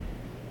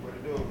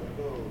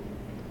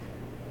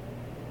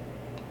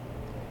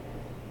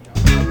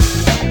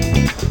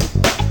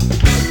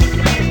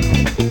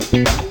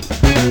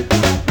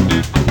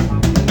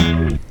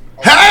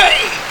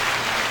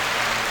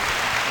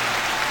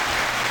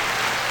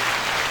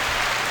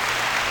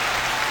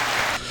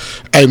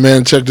Hey,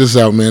 man, check this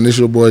out, man. This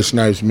your boy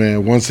Snipes,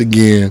 man. Once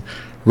again,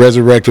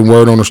 resurrecting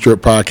Word on the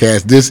Strip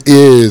podcast. This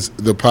is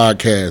the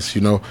podcast, you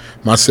know.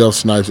 Myself,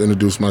 Snipes,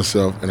 introduce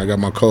myself, and I got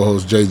my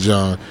co-host, Jay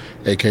John,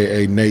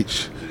 a.k.a.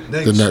 Nate,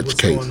 the Nuts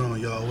Case. What's going on,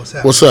 y'all?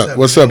 What's up?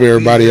 What's up,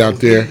 everybody out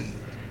there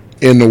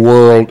in the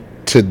world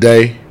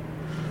today?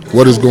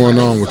 What is going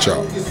on with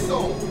y'all?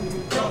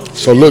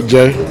 So, look,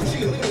 Jay,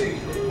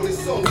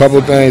 a couple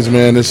of things,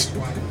 man,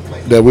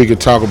 that we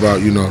could talk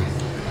about, you know,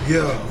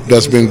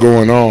 that's been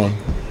going on.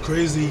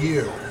 Crazy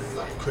year,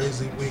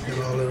 crazy week,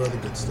 and all that other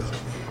good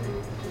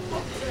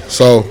stuff.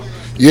 So,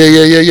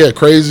 yeah.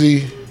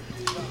 Crazy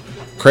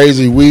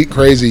week,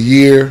 crazy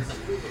year,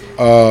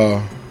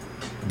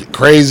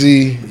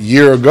 crazy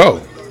year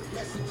ago.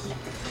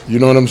 You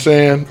know what I'm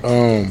saying?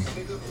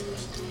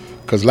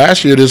 Because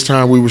last year this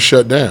time we were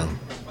shut down.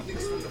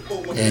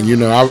 And, you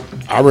know,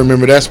 I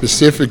remember that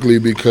specifically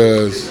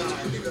because,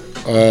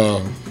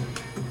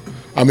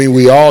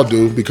 we all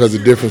do because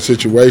of different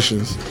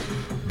situations.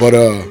 But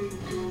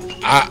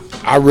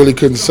I really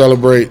couldn't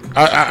celebrate.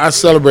 I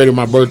celebrated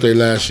my birthday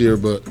last year,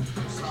 but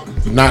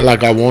not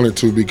like I wanted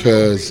to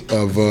because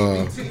of,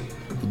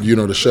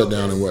 the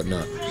shutdown and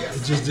whatnot.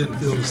 It just didn't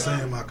feel the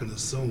same, I can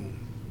assume.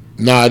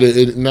 Nah,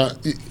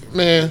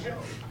 man,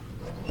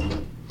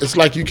 it's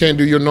like you can't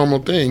do your normal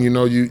thing. You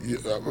know, you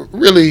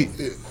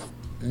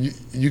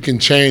can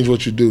change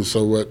what you do.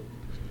 So what,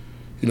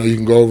 you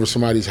can go over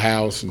somebody's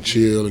house and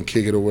chill and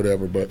kick it or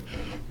whatever. But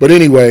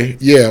anyway,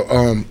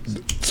 yeah.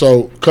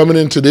 So coming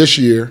into this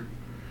year,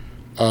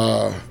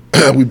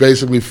 we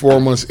basically 4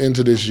 months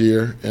into this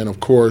year, and of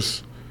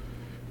course,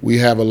 we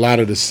have a lot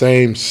of the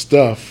same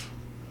stuff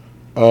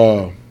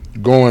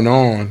going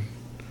on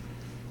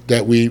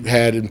that we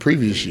had in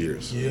previous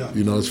years. Yeah.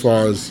 As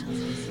far as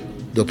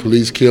the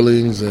police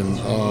killings and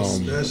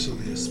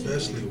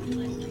especially with the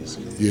police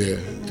killings. Yeah,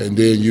 and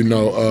then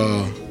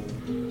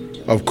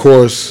of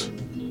course,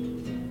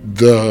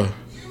 the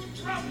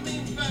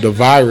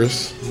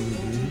virus.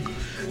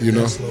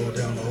 That slowed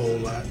down a whole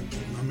lot.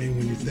 I mean,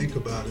 when you think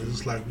about it,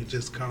 it's like we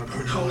just kind of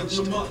pretty much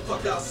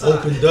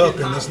opened up,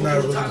 and it's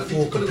not really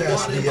full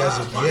capacity as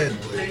of yet.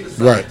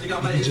 Right. You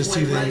can just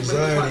see the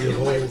anxiety of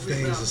whole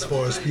things as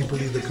far as people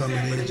either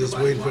coming in just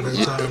waiting for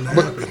their time to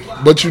happen.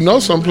 But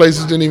some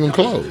places didn't even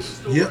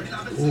close. Yep.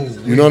 Ooh,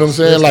 you know what I'm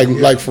saying?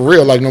 Like for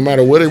real. Like no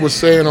matter what they were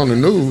saying on the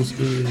news,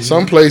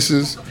 some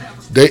places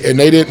they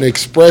didn't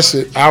express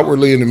it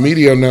outwardly in the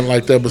media or nothing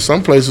like that. But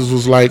some places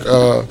was like,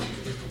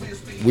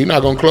 we're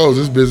not gonna close.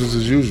 This business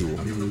as usual.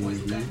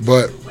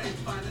 But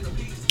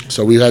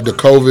so we had the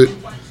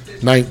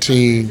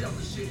COVID-19.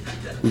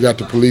 We got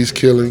the police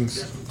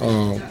killings.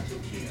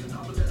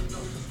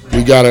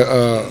 We got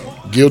a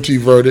guilty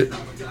verdict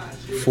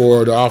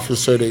for the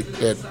officer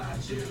that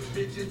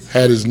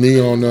had his knee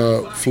on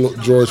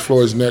George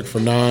Floyd's neck for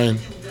 9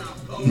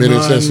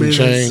 minutes and some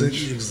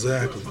change.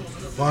 Exactly.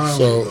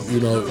 So,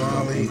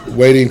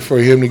 waiting for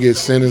him to get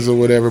sentenced or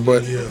whatever.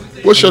 But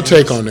what's your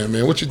take on that,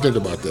 man? What you think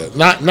about that?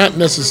 Not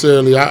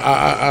necessarily.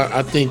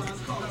 I think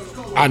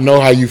I know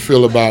how you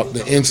feel about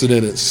the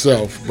incident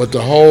itself, but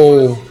the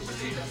whole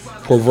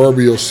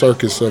proverbial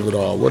circus of it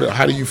all.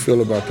 How do you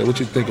feel about that? What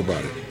you think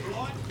about it?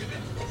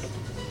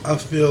 I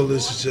feel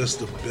this is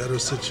just a better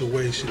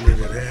situation than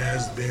it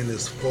has been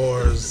as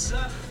far as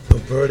the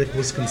verdict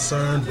was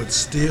concerned, but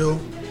still,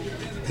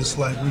 it's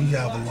like we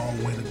have a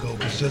long way to go.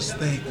 But just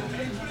think,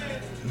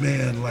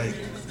 man, like,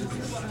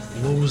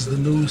 what was the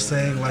news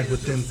saying, like,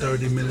 within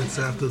 30 minutes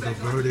after the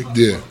verdict?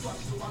 Yeah.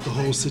 The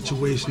whole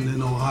situation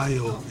in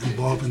Ohio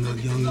involving the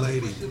young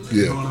lady.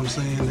 Yeah. You know what I'm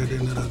saying? That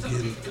ended up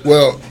getting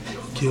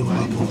killed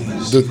by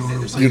police. You know what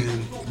I'm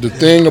saying? The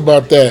thing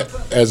about that,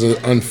 as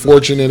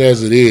unfortunate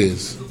as it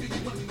is,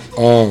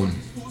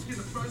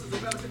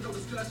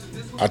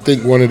 I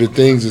think one of the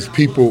things is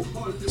people.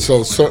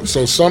 So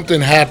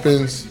something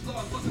happens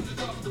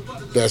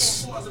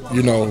that's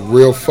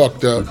real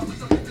fucked up.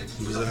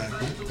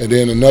 Exactly. And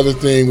then another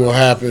thing will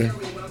happen,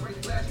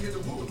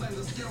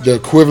 the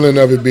equivalent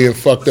of it being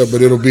fucked up,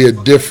 but it'll be a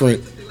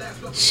different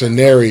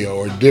scenario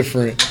or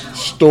different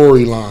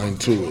storyline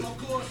to it,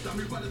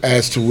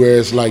 as to where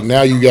it's like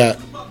now you got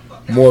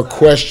more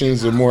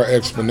questions and more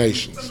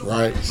explanations,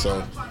 right?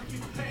 So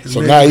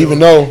now, even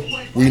though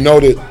we know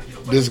that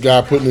this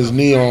guy putting his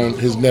knee on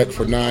his neck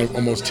for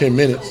almost 10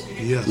 minutes,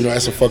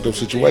 that's a fucked up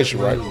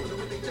situation, right?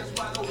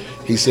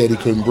 He said he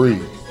couldn't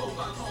breathe.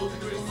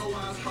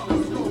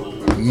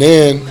 And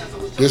then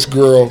this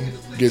girl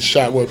gets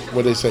shot, what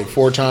they say,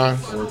 4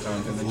 times? 4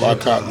 times. By a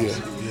cop, yeah.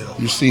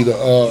 You see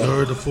I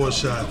heard the 4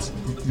 shots.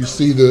 You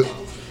see the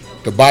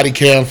body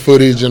cam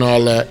footage and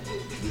all that.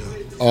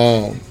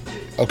 Yeah.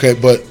 Okay,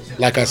 but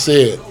like I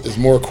said, there's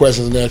more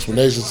questions and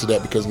explanations to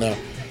that because now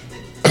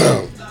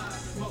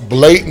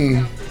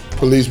blatant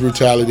police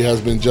brutality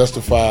has been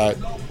justified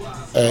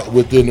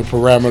within the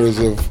parameters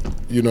of,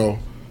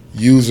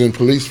 using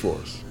police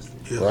force,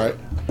 right?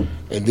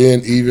 And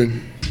then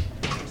even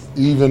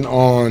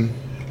on...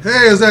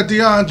 Hey, is that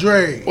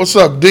DeAndre? What's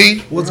up,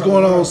 D? What's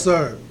going on,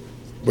 sir?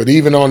 But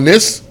even on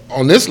this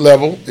on this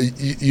level,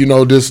 you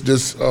know,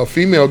 this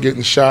female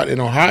getting shot in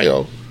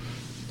Ohio,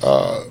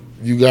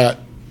 you got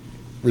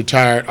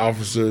retired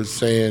officers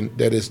saying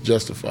that it's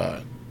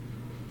justified.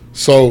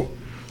 So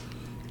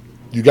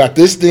you got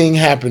this thing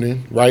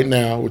happening right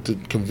now with the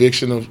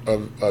conviction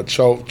of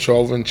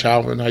Chauvin,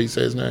 how you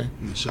say his name?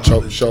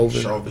 Chauvin.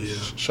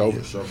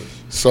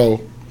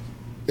 So,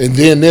 and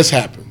then this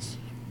happens.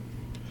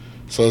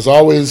 So it's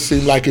always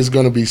seemed like it's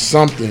going to be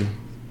something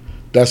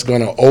that's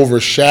going to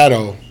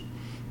overshadow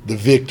the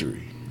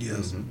victory.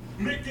 Yes.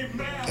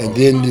 And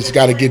then it's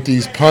got to get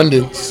these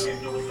pundits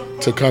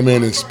to come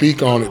in and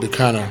speak on it to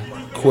kind of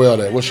quell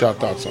that. What's your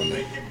thoughts on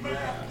that?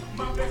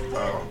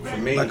 For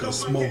me, Like a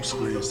smoke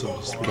screen, so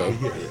to speak.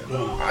 Okay.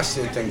 Yeah. I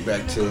still think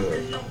back to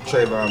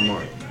Trayvon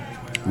Martin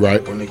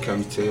Right. when it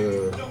comes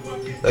to,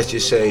 let's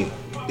just say,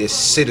 this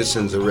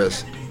citizens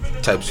arrest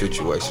type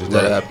situations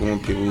that Right. happen when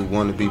people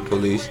want to be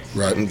police.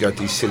 Right. And got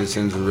these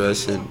citizens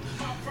arrests, and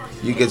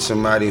you get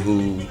somebody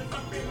who,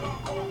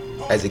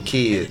 as a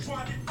kid,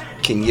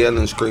 can yell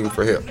and scream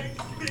for help,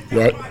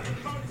 Right.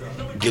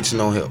 gets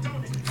no help,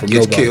 From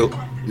gets nobody. killed,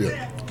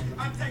 Yeah.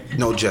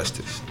 no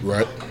justice.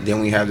 Right.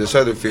 Then we have this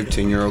other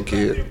 15-year-old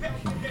kid,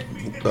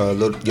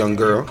 little young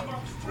girl.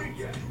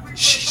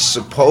 She's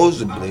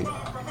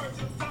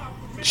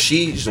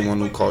the one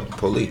who called the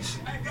police.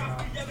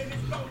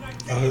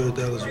 I heard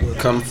that as well.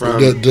 Come from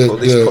The-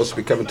 police supposed to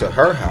be coming to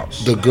her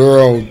house. The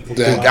girl Who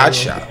that got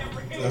shot.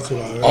 That's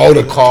what I heard. Oh,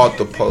 Who called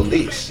the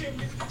police,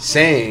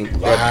 saying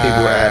that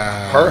people were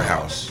at her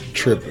house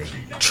tripping.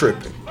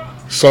 tripping.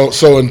 So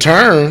in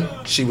turn,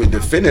 She was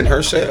defending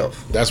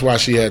herself. that's why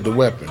she had the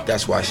weapon.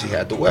 That's why she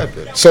had the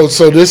weapon. So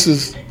this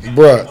is,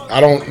 bruh, I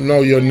don't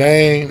know your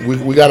name.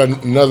 We got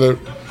another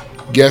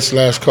guest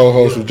 /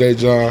 co-host with J.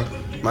 John,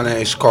 My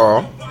name's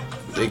Carl.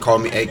 They call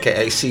me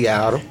AKA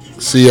Seattle.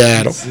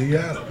 Seattle.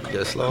 Seattle.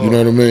 Yes, Lord. You know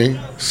what I mean?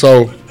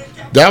 So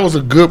that was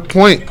a good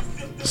point,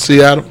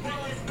 Seattle,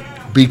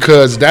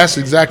 because that's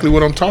exactly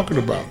what I'm talking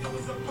about.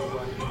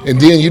 And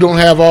then you don't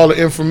have all the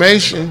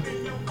information.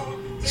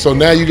 So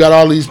now you got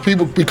all these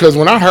people, because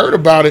when I heard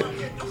about it,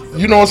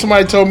 you know,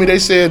 somebody told me, they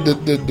said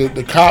that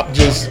the cop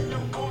just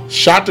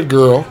shot the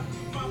girl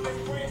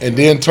and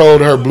then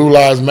told her Blue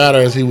Lives Matter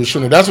as he was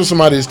shooting her. That's what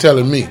somebody is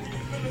telling me.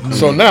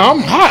 So now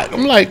I'm hot.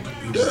 I'm like,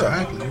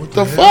 Exactly. What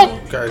the hell?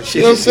 fuck? Okay,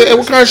 You know what I'm saying?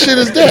 What kind of shit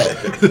is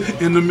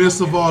that? In the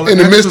midst of all In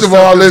the midst extra of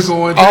all stuff that's this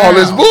going all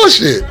this down.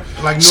 bullshit.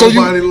 Like So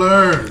nobody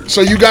learned. So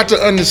you got to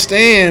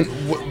understand.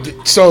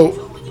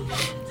 So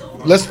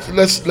let's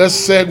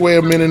segue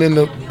a minute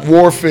into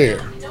warfare.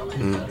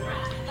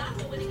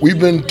 We've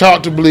been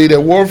taught to believe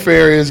that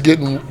warfare is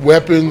getting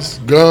weapons,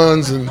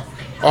 guns, and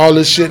all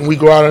this shit, and we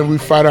go out and we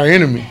fight our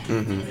enemy.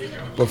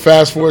 But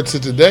fast forward to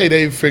today,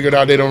 they figured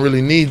out they don't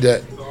really need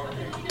that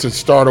to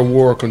start a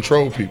war or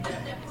control people.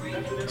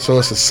 So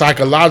it's a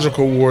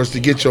psychological war, to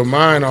get your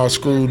mind all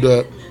screwed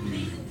up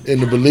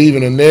into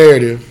believing a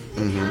narrative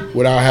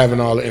without having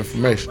all the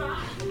information.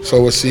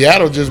 So what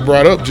Seattle just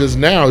brought up just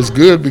now is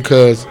good,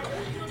 because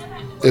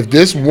if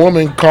this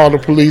woman called the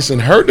police in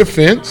her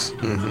defense,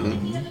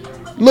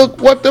 look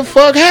what the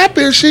fuck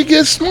happened. She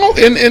gets smoked.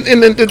 And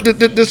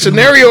the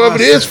scenario of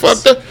it is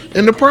fucked up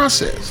in the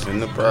process. In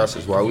the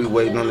process, while we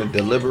waiting on the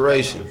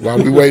deliberation.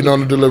 While we waiting on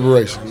the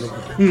deliberations.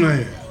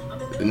 Man.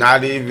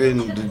 Not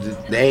even,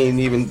 they ain't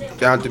even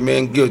found the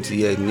man guilty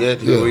yet. And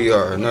yet, here Yeah. we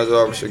are. Another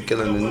officer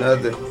killing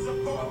another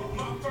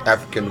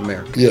African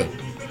American. Yeah.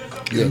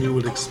 And you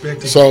would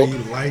expect it So- to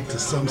be light to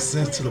some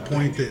sense, to the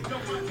point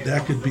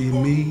that could be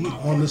me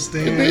on the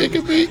stand. It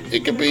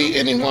could be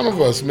any one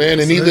of us, man,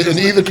 in So either that just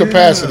in either let-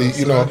 capacity, yeah,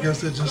 you so know. I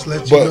guess it just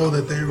lets But- you know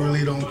that they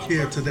really don't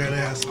care to that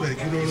aspect.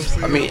 You know what I'm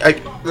saying? I mean,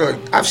 look,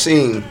 I've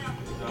seen,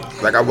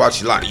 like, I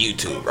watch a lot of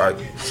YouTube, right?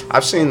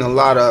 I've seen a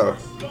lot of,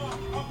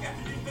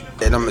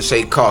 and I'm gonna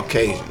say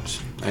Caucasians.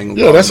 I ain't gonna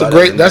Yeah, call that's a them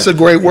great other that's a than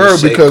great that. I'm word, gonna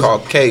say because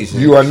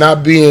Caucasians. you are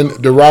not being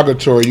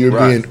derogatory. You're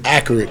Right. being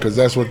accurate, because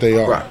that's what they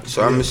are. Right.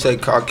 So I'm gonna say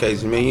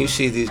Caucasian. Man, you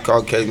see these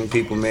Caucasian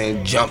people,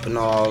 man, jumping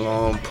all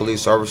on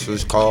police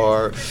officers'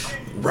 car,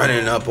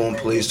 running up on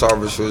police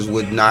officers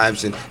with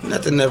knives, and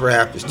nothing ever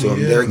happens to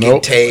them. Yeah. They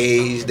Nope. get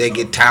tased, they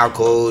get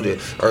tackled,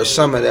 or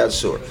some of that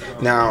sort.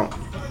 Now,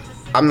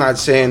 I'm not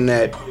saying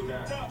that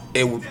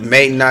it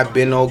may not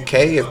been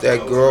okay if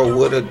that girl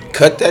would have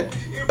cut that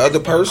other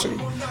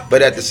person,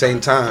 but at the same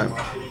time,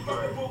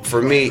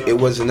 for me, it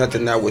wasn't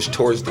nothing that was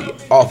towards the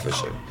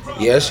officer.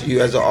 Yes,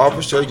 you as an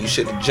officer, you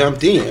should have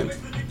jumped in.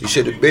 You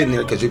should have been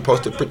there, because you're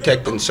supposed to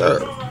protect and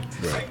serve.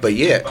 Right. But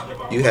yet,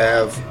 you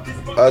have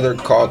other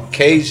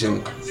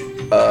Caucasian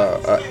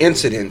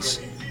incidents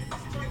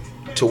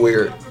to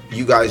where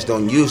you guys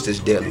don't use this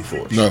deadly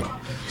force. No.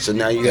 So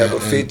now you have a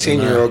And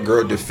 15-year-old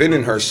girl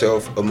defending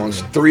herself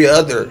amongst 3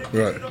 other.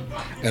 Right.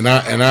 And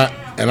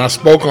I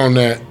spoke on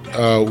that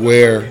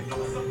where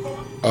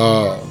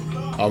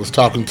I was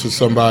talking to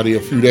somebody a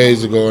few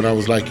days ago, and I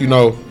was like, you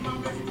know,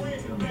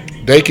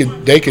 they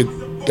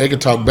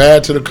could talk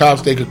bad to the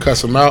cops, they could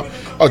cuss them out.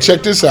 Oh,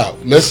 check this out.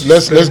 Let's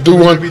do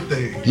one.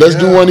 Everything. Let's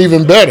do Yeah. one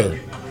even better.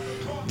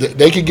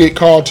 They could get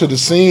called to the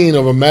scene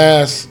of a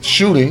mass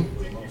shooting,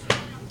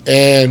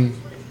 and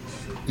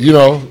you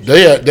know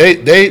they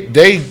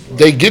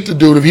get the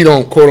dude if he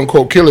don't quote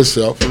unquote kill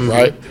himself,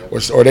 right?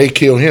 Or they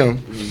kill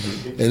him,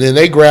 and then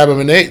they grab him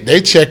and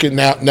they check it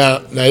now.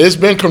 Now it's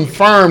been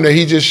confirmed that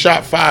he just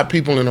shot 5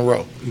 people in a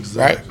row,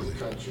 Exactly.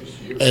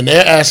 right? And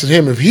they're asking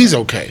him if he's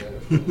okay,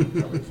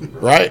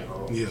 right?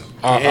 Yeah.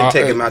 And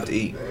take him out to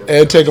eat.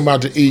 And take him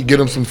out to eat, get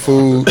him some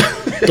food,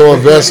 throw a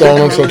vest on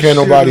him so can't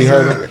nobody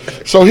hurt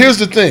him. So here's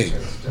the thing.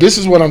 This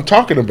is what I'm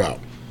talking about.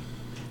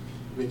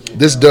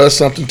 This does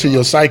something to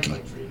your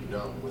psyche.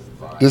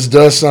 This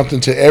does something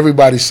to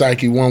everybody's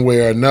psyche one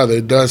way or another.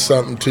 It does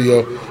something to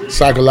your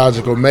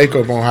psychological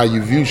makeup on how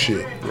you view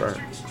shit. Right.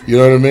 You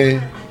know what I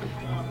mean?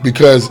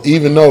 Because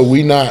even though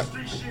we not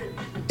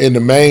in the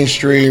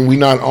mainstream, we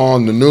not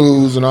on the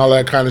news and all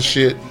that kind of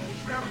shit,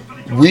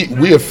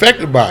 we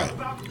affected by it.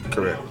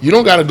 Correct. You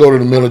don't got to go to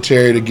the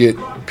military to get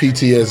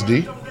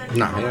PTSD.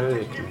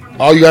 Nah.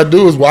 All you got to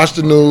do is watch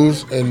the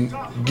news and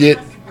get,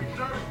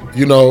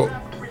 you know,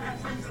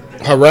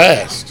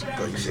 harassed.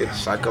 Like you said,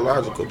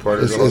 psychological part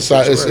of It's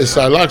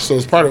psychological, so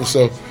it's part of it.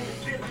 So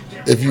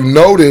if you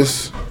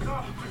notice,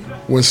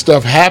 when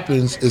stuff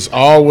happens, it's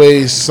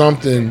always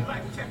something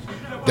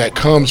that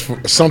comes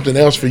from something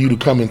else for you to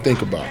come and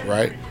think about,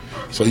 right?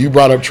 So you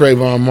brought up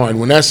Trayvon Martin.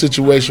 When that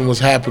situation was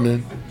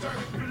happening,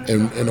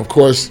 and of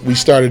course we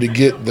started to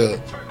get the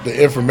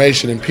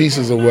information and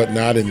pieces or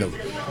whatnot, and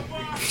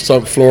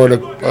some Florida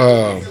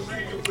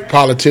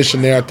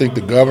politician there, I think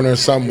the governor or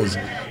something, was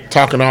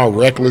talking all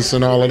reckless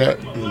and all of that.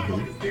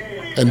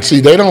 And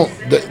see, they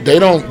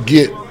don't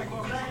get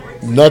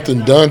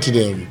nothing done to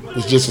them.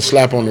 It's just a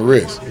slap on the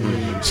wrist.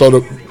 So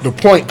the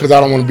point, because I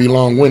don't want to be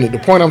long-winded, the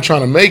point I'm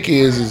trying to make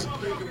is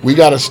we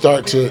got to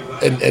start to,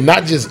 and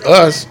not just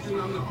us,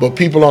 but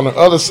people on the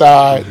other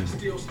side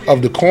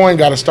of the coin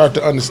got to start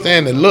to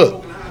understand that,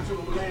 look,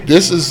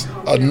 this is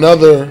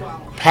another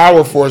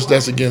power force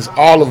that's against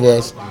all of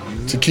us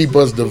to keep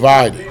us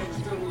divided.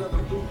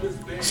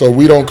 So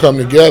we don't come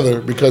together,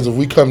 because if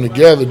we come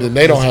together, then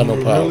they don't have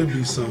no power. Really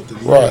be something.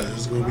 Right. Yeah,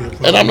 it's gonna be a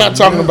problem. And I'm not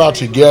talking about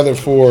together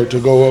to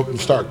go up and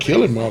start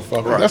killing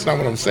motherfuckers. Right. That's not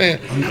what I'm saying.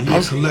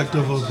 The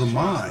collective of the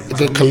mind.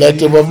 The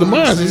collective of the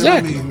minds,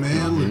 exactly. I mean,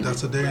 man, look,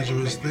 that's a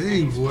dangerous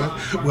thing, boy.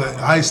 But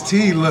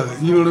Ice-T, look,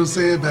 you know what I'm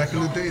saying? Back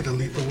in the day, the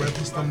lethal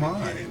weapon's the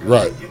mind.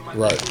 Right.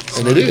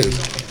 And it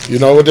is. You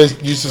know what they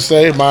used to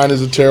say? Mind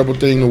is a terrible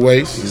thing to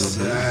waste.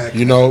 Exactly.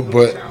 You know,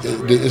 but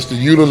it's the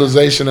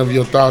utilization of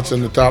your thoughts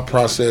and the thought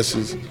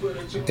processes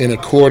in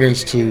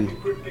accordance to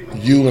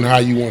you and how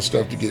you want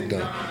stuff to get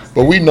done.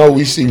 But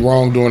we see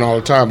wrongdoing all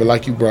the time. But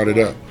like you brought it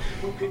up,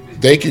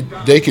 they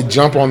could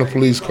jump on the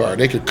police car.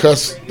 They could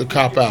cuss the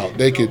cop out.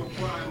 They could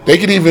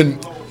even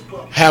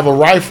have a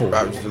rifle.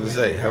 I was going to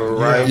say, have a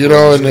rifle. You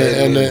know,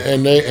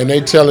 and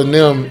they telling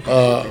them,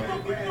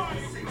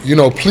 you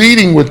know,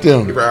 pleading with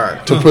them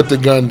Right. to put the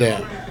gun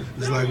down.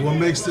 It's like, what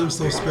makes them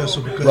so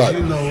special? Because Right.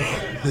 you know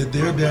that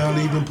they're down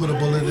to even put a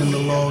bullet in the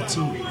law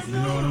too. You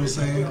know what I'm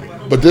saying?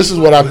 But this is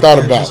what I thought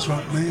They're about, just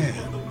man,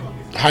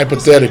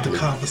 hypothetically. the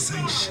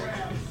conversation.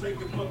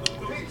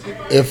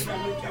 If,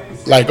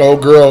 like,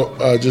 old girl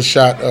just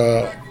shot,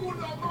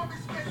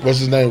 what's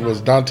his name,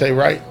 was Dante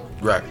Wright?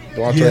 Right.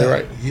 Dante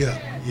Wright? Yeah.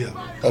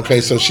 Okay,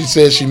 so she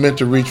said she meant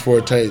to reach for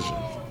a taser,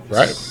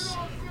 right?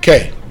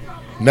 Okay,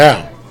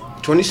 now,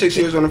 26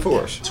 years on the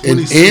force. in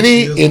 26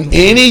 years on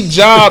the any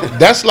job,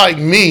 that's like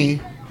me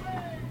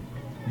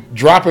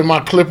dropping my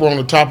clipper on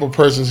the top of a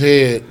person's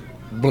head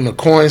when the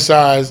coin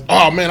size.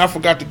 Oh man, I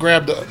forgot to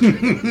grab the.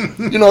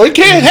 You know, it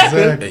can't happen.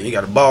 Exactly. Yeah, you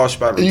got a ball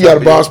spot. On You top got a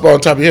of ball your- spot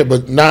on top of your head,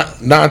 but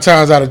not 9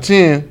 times out of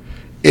 10,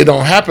 it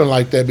don't happen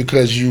like that,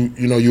 because you're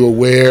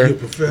aware. You're a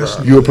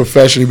professional. You're a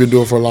professional. You've been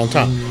doing it for a long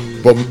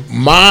time. But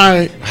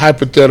my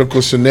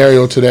hypothetical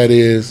scenario to that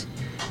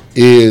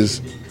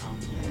is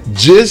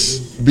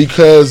just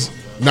because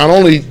not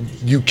only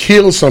you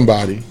kill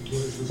somebody,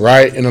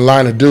 right, in the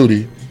line of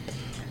duty,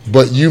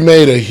 but you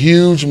made a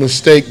huge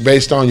mistake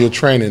based on your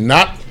training.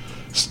 Now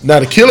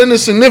the killing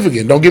is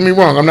significant. Don't get me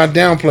wrong. I'm not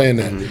downplaying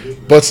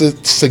that. But the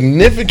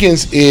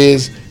significance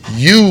is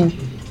you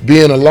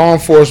being a law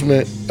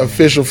enforcement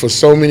official for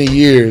so many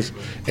years,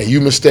 and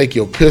you mistake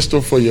your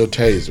pistol for your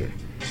taser.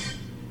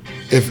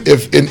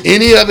 If in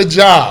any other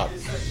job,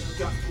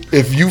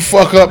 if you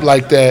fuck up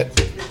like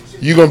that,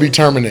 you're gonna be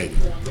terminated.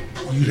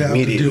 You'd have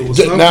to deal with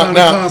Now, some kind of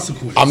now,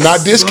 consequence. I'm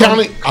not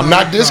discounting. Some I'm kind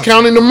not of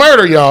discounting the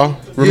murder, y'all.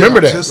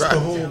 Remember yeah, that. Just the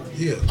whole,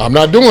 yeah. I'm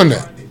not doing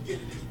that.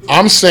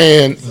 I'm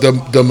saying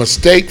the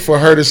mistake for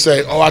her to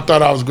say, "Oh, I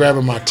thought I was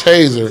grabbing my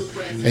taser,"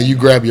 and you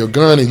grab your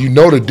gun, and you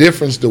know the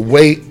difference, the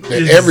weight,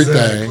 the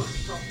everything.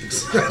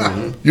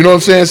 You know what I'm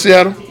saying,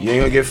 Seattle? You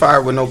ain't gonna get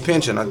fired with no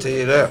pension, I tell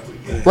you that.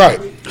 Right.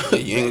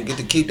 You ain't gonna get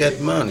to keep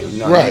that money. You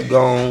know, Right. you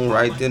gone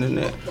right then and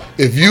there.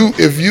 If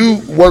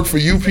you work for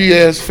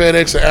UPS,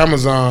 FedEx, or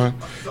Amazon,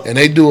 and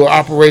they do an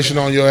operation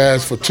on your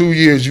ass for 2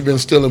 years, you've been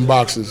stealing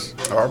boxes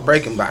Or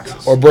breaking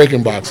boxes. or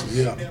breaking boxes.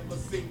 Yeah.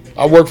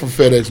 I worked for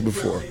FedEx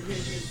before.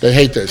 They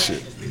hate that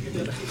shit.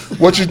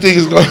 What you think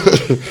is gonna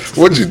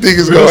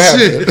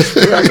happen?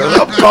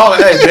 I'm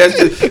calling, hey, that's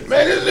just,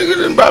 man, this nigga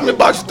done brought me a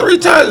box 3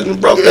 times and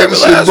broke every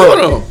last one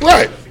of them.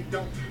 Right.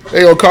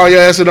 They gonna call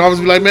your ass in the office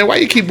and be like, man, why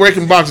you keep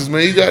breaking boxes,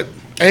 man? You got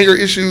anger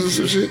issues or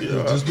some shit?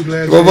 Yeah, just be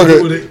glad you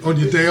do it on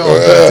your day off.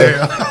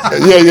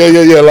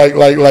 Yeah.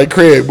 Like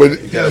Craig. But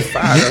You got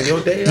fired on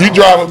your day you off.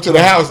 drive up to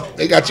the house,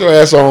 they got your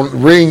ass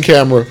on Ring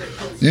camera.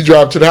 You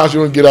drive to the house, you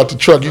don't get out the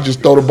truck, you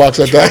just throw the box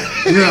at that.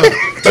 Yeah.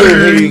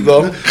 Here you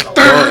go.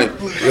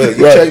 You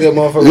take that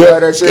motherfucker right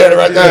that shit. Yeah,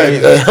 right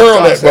there. And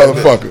hurl that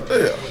motherfucker.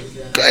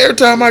 Yeah. Every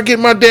time I get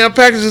my damn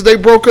packages, they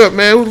broke up,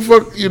 man. Who the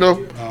fuck, you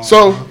know?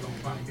 So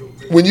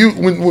when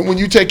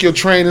you take your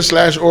training /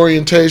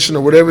 orientation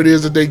or whatever it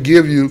is that they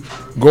give you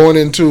going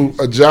into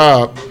a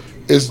job,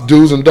 it's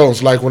do's and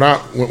don'ts. Like when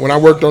I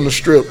worked on the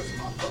strip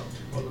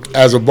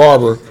as a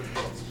barber,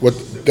 what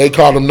they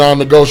call them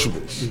non-negotiables.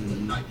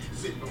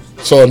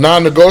 So a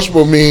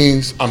non-negotiable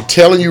means I'm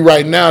telling you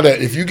right now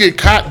that if you get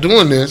caught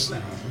doing this,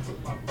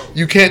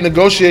 you can't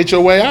negotiate your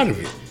way out of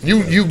it.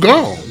 You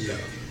gone.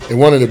 And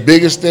one of the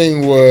biggest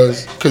thing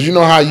was, because you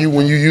know how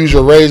when you use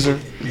your razor,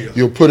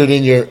 you'll put it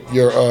in your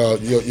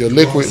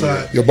liquid,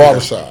 your barber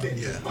side.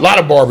 A lot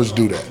of barbers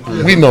do that.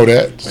 We know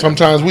that.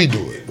 Sometimes we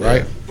do it,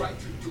 right?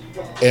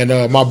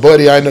 And my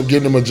buddy, I ended up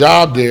getting him a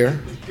job there,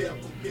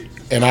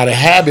 and out of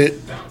habit,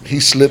 he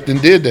slipped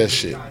and did that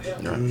shit.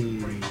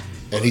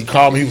 And he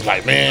called me. He was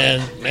like,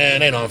 man,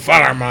 they done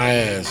fire my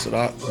ass.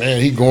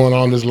 And he going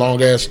on this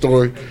long ass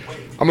story.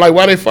 I'm like,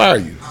 why they fire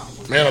you?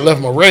 Man, I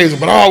left my razor,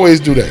 but I always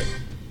do that.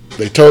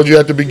 They told you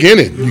at the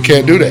beginning you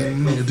can't do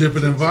that. A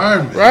different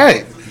environment.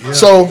 Right. Yeah.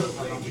 So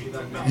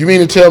you mean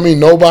to tell me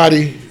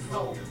nobody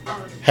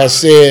has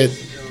said,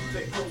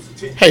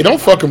 hey, don't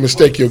fucking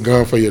mistake your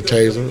gun for your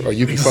taser or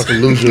you can fucking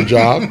lose your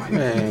job.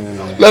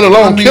 Let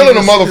alone killing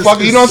a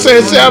motherfucker. You know what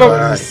I'm saying,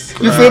 Shadow?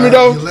 You feel me,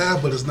 though? You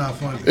laugh, but it's not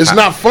funny. It's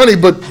not funny,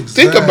 but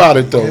think about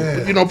it, though.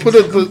 Yeah. You know, put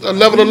a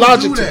level of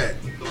logic to that.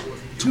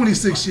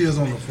 26 years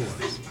on the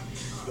force.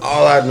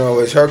 All I know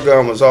is her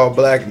gun was all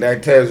black and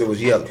that taser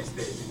was yellow.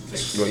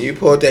 When you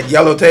pulled that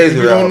yellow taser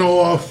You out, don't know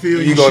off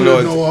field, you should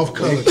know off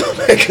color.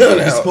 that gun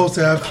You're out. supposed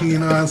to have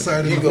keen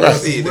eyesight in You the gonna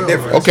force see as the well,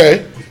 difference. right?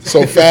 Okay,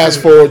 so fast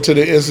forward to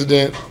the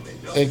incident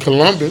in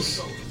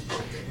Columbus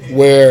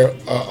where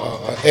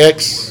a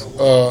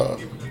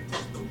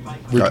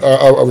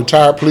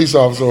retired police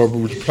officer or a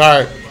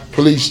retired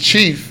police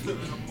chief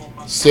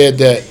said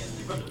that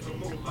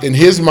in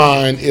his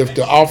mind, if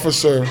the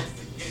officer,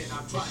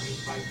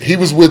 he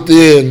was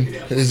within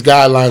his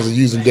guidelines of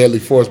using deadly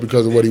force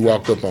because of what he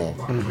walked up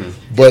on.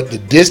 But the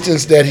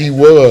distance that he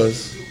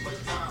was,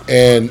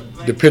 and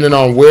depending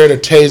on where the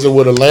taser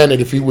would have landed,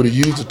 if he would have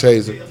used the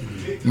taser,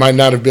 might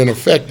not have been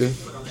effective,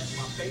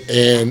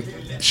 and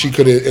she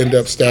could have ended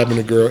up stabbing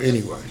the girl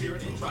anyway.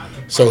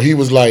 So he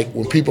was like,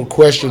 when people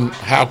question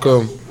how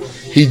come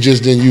he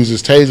just didn't use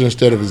his taser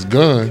instead of his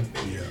gun,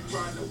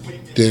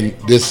 then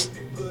this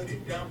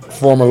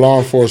former law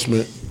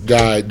enforcement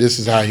guy, this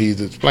is how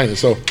he's explaining.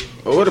 So,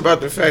 But what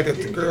about the fact that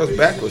the girl's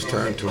back was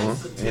turned to him?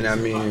 And I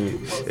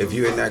mean, if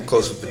you're in that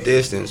close of a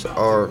distance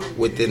or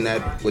within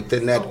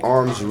that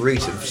arm's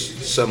reach of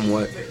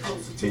somewhat,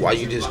 why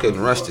you just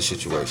couldn't rush the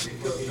situation?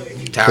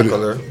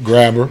 Tackle her,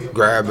 grab her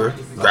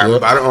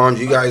by the arms.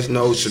 You guys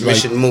know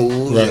submission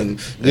moves right. and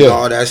Yeah.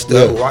 all that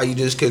stuff. Yeah. Why you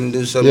just couldn't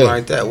do something Yeah.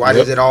 like that? Why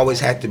does it always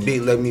have to be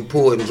let me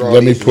pull and draw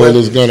let me these pull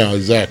this weapons gun out,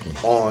 exactly.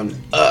 on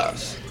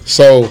us?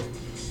 So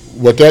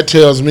what that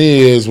tells me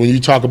is when you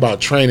talk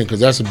about training, because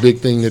that's a big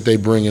thing that they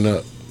bringing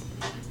up,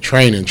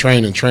 training.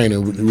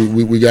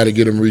 We got to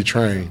get them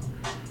retrained.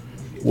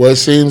 Well, it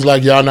seems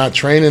like y'all not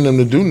training them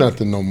to do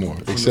nothing no more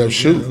except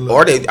shoot.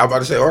 Or they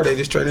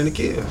just training to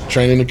kill.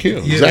 Training to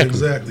kill. Yeah, exactly.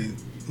 exactly.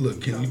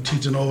 Look, can you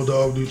teach an old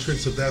dog new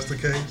tricks if that's the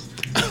case?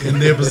 In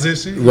their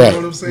position? You Right. know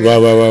what I'm saying?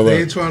 Right.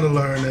 They ain't trying to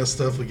learn that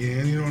stuff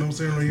again. You know what I'm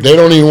saying? They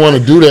don't even want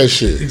to do that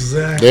shit.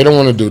 Exactly. They don't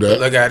want to do that.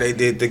 Look how they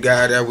did the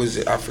guy that was,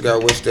 I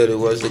forgot what state it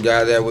was, the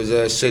guy that was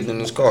sitting in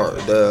his car,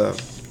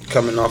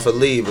 coming off a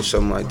leave or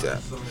something like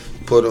that.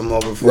 Put him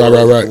over for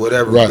Right.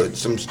 whatever, Right.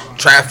 some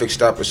traffic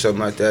stop or something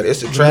like that.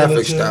 It's a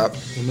traffic stop.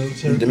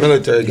 The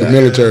military guy. The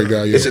military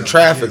guy, yeah. It's a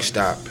traffic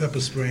stop. Pepper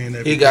spraying.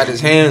 He got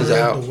his hands Right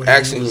out, away.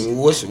 asking,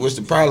 "What's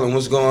the problem?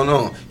 What's going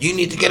on? You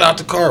need to get out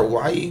the car.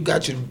 Why you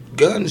got your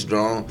guns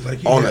drawn Like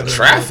he on had a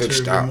traffic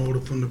military stop?"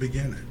 motive from the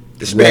beginning.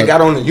 This man Right. got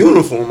on a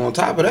uniform. On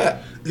top of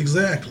that,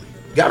 Exactly.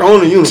 got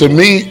on a uniform.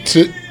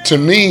 To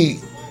me,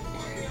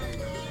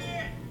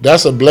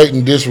 that's a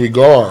blatant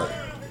disregard.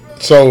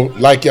 So,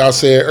 like y'all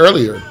said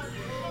earlier,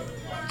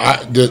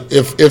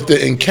 if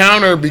the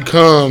encounter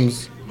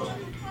becomes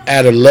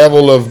at a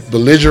level of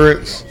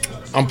belligerence,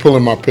 I'm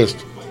pulling my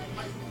pistol.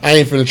 I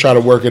ain't finna try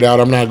to work it out.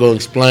 I'm not gonna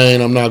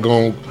explain. I'm not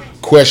gonna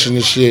question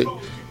the shit.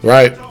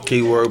 Right?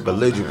 Keyword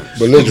belligerent.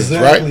 Belligerent,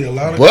 Exactly. right? A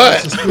lot of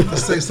But cops is quick to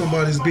say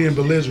somebody's being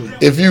belligerent.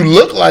 if you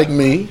look like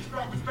me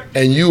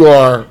and you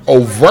are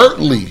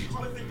overtly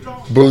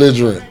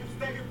belligerent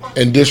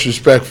and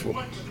disrespectful,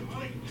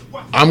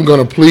 I'm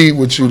gonna plead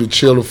with you to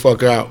chill the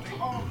fuck out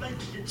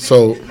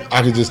so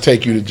I can just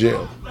take you to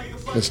jail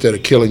instead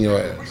of killing your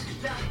ass.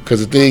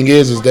 Because the thing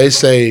is they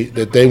say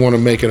that they want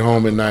to make it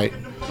home at night,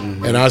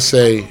 and I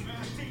say,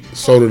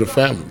 so do the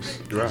families.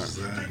 Right.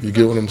 You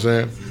get what I'm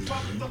saying?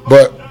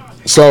 But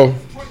so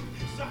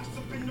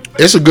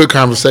it's a good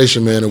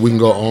conversation, man, and we can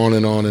go on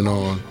and on and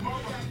on.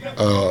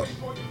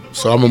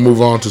 So I'm gonna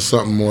move on to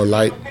something more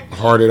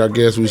light-hearted. I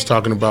guess we was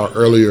talking about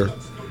earlier,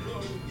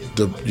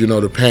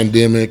 the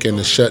pandemic and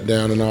the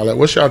shutdown and all that.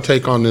 What's y'all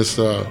take on this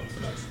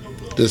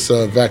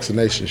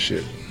vaccination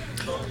shit?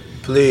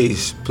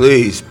 Please,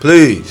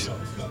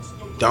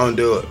 don't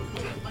do it.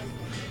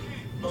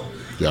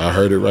 Y'all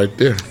heard it right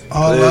there.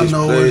 All I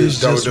know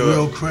is don't just do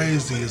real it.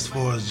 crazy as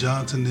far as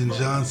Johnson &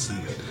 Johnson.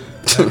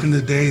 Back in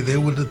the day, they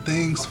were the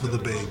things for the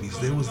babies.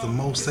 They was the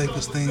most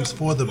safest things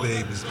for the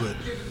babies. But,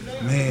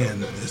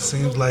 man, it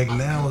seems like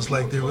now it's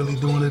like they're really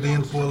doing it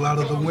in for a lot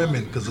of the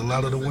women. Because a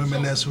lot of the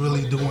women that's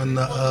really doing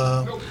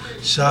the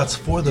shots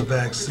for the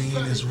vaccine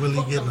is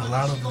really getting a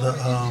lot of the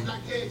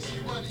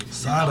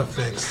side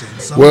effects.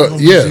 And some of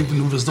them is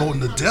even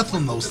resulting to death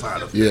from those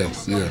side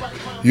effects. Yeah.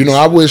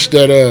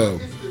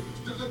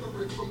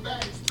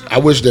 I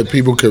wish that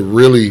people could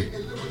really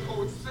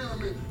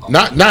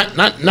not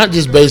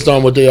just based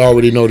on what they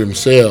already know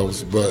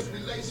themselves, but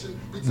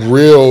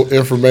real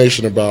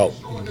information about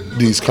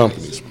these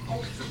companies.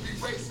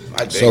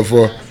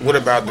 What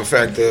about the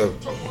fact of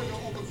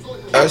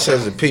us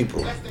as a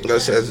people,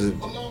 us as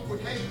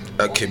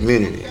a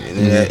community,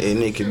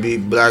 and it could be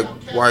black,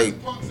 white,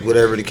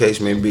 whatever the case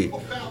may be.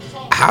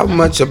 How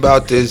much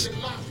about this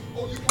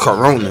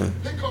corona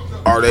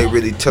are they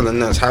really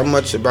telling us? How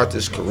much about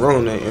this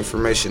corona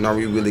information are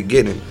we really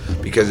getting?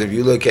 Because if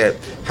you look at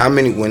how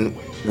many, when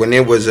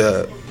it was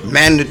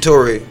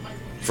mandatory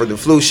for the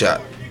flu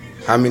shot,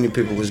 how many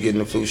people was getting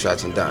the flu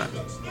shots and dying?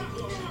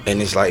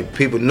 And it's like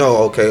people know,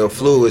 okay, a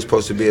flu is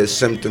supposed to be a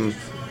symptom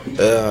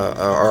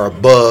or a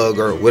bug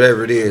or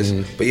whatever it is,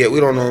 but yet we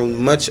don't know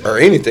much or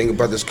anything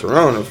about this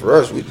corona. For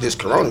us, this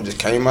corona just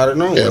came out of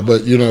nowhere. Yeah,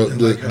 but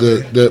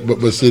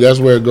but see, that's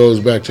where it goes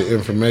back to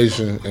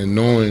information and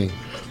knowing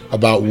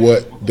about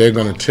what they're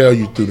going to tell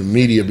you through the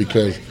media,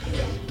 because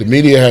the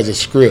media has a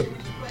script,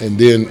 and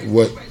then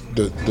what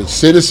the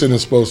citizen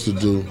is supposed to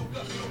do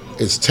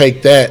is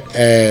take that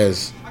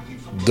as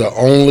the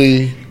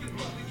only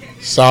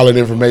solid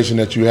information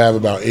that you have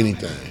about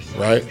anything,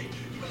 right?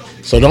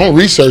 So don't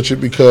research it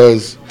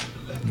because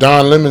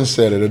Don Lemon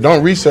said it, or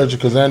don't research it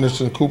because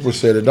Anderson Cooper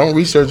said it. Don't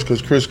research it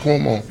because Chris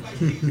Cuomo,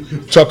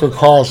 Tucker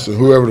Carlson,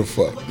 whoever the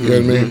fuck. You know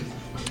what I mean?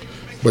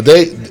 But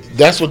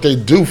that's what they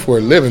do for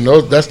a living.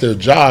 That's their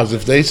jobs.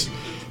 If they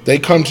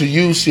come to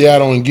you,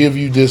 Seattle, and give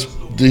you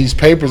these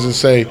papers and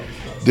say,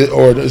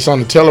 or it's on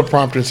the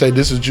teleprompter and say,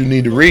 this is what you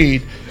need to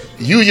read,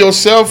 you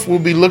yourself will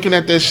be looking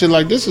at that shit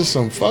like, this is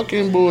some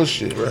fucking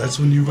bullshit. That's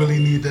when you really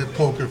need that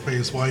poker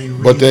face while you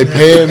read. But they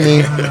paying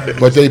me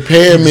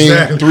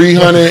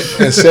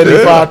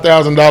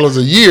 $375,000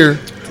 a year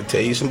to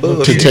tell you some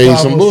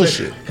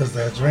bullshit. Because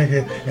they're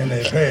drinking and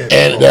they pay.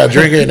 And they're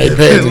drinking and they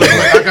pay.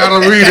 I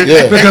gotta read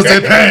it because they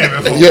pay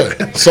me.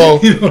 Yeah. So,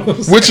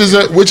 which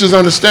is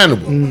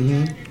understandable.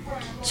 Mm-hmm.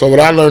 So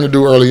what I learned to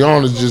do early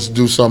on is just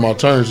do something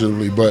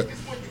alternatively. But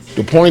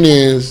the point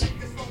is,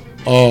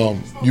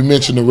 you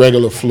mentioned the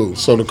regular flu.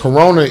 So the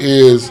corona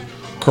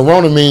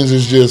means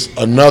it's just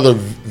another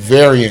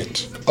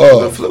variant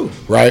of the flu,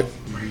 right?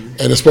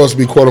 And it's supposed to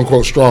be quote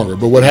unquote stronger.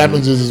 But what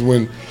happens is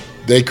when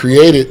they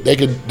create it, they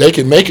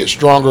can make it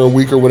stronger or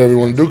weaker, whatever you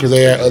want to do, because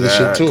they add other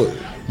shit to it.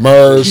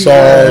 MERS,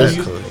 SARS,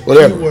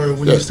 whatever.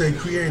 When you say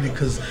created,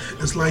 because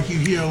it's like you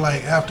hear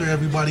like after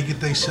everybody get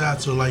their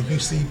shots, or like you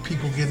see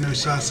people getting their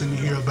shots and you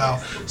hear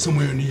about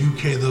somewhere in the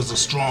UK there's a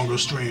stronger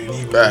strain,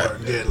 even more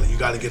deadly. You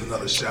got to get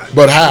another shot.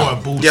 But how? How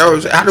did it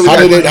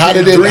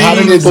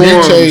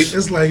mutate?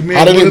 It's like, man,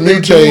 how did it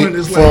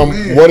mutate from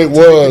what it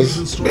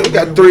was? Man, we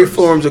got 3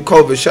 forms of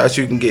COVID shots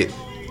you can get.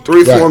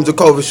 3 forms of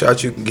COVID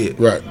shots you can get.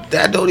 Right.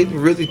 That don't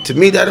even really, to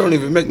me, that don't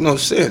even make no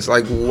sense.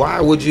 Like, why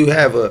would you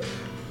have a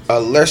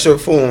lesser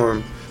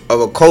form of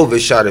a COVID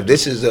shot? If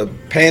this is a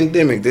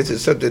pandemic, this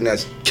is something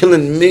that's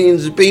killing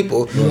millions of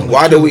people,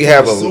 why do we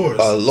have a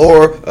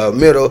lower, a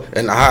middle,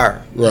 and a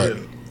higher? Right.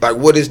 Like,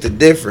 what is the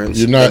difference?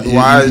 You're not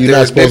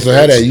supposed to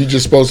have that. You're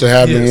just supposed to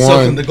have the one.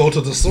 Something to go to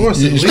the source.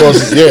 You're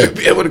supposed to,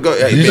 be able to go.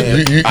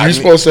 You're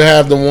supposed to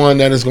have the one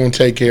that is going to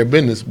take care of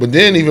business. But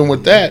then even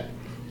with that,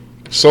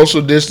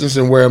 social distance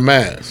and wear a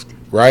mask,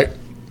 right?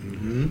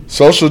 Mm-hmm.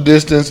 Social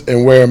distance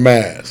and wear a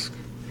mask.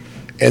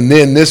 And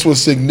then this will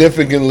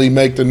significantly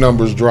make the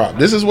numbers drop.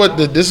 This is what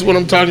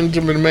I'm talking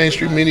to the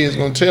mainstream media is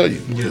going to tell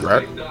you. Yeah.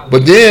 Right.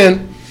 But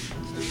then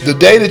the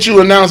day that you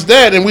announce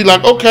that, and we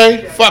like,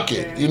 okay, fuck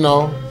it,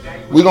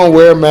 we're going to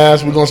wear a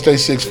mask, we're going to stay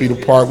 6 feet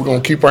apart, we're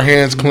going to keep our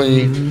hands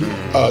clean,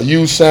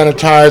 use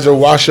sanitizer,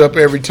 wash up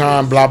every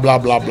time, blah, blah,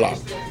 blah, blah.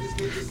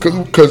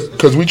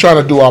 Because we trying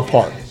to do our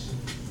part.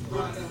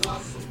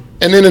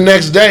 And then the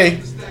next day,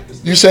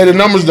 you say the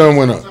numbers done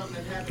went up.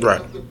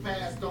 Right.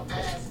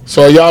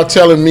 So are y'all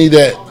telling me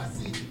that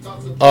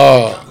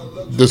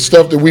the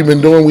stuff that we've been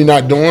doing we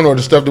not doing, or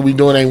the stuff that we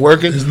doing ain't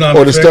working,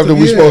 or the stuff that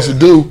we supposed to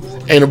do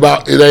ain't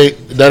about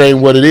it? That ain't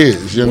what it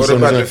is. You what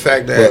about the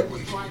fact that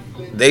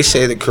they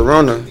say the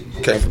corona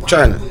came from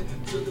China.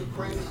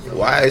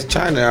 Why is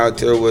China out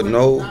there with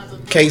no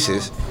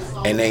cases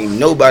and ain't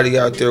nobody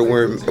out there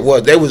wearing?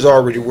 Well, they was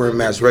already wearing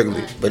masks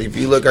regularly, but if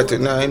you look out there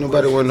now, ain't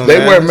nobody wearing no. They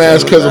masks. wear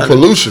masks because of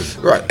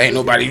pollution. Right? Ain't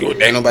nobody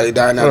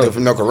dying out there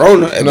from no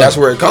corona, and that's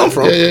where it come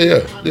from.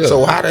 Yeah.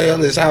 So how the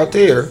hell is out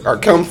there or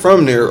come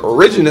from there,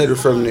 originated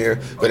from there,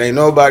 but ain't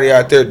nobody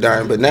out there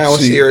dying? But now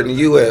it's here in the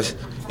U.S.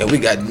 and we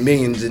got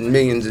millions and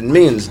millions and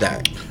millions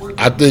dying.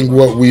 I think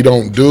what we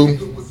don't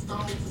do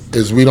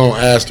is we don't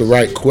ask the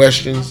right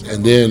questions,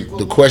 and then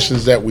the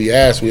questions that we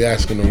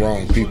asking the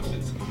wrong people.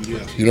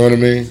 Yeah. You know what I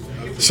mean?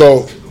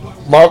 So,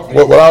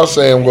 what I was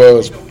saying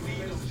was,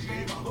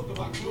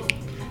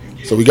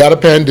 so we got a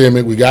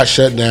pandemic, we got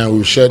shut down. We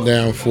were shut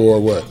down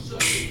for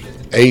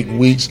 8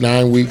 weeks,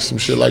 9 weeks, some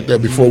shit like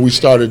that before we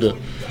started to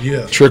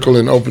trickle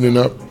and opening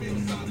up.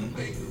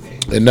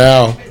 And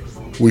now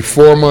we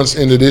 4 months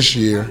into this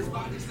year,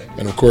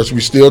 and of course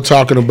we still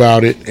talking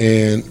about it,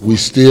 and we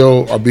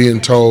still are being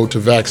told to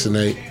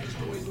vaccinate.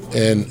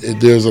 And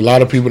there's a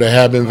lot of people that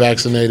have been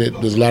vaccinated.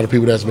 There's a lot of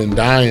people that's been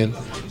dying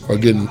or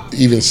getting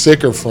even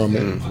sicker from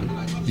it.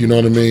 Mm-hmm. You know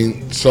what I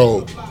mean?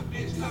 So,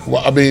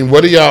 I mean,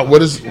 what's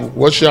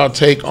y'all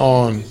take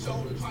on,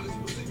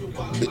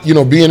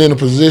 being in a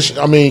position?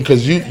 I mean,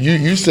 because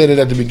you said it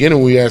at the beginning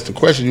when we asked the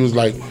question. You was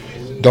like,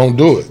 "Don't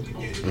do it."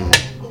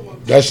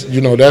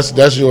 Mm-hmm.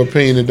 That's your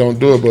opinion and don't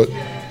do it. But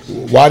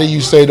why do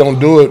you say don't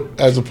do it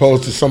as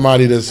opposed to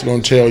somebody that's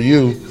going to tell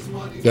you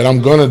that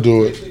I'm going to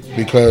do it?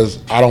 Because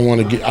I don't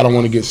want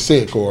to get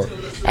sick, or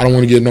I don't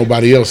want to get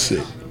nobody else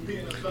sick.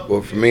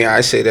 Well, for me,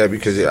 I say that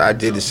because I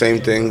did the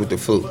same thing with the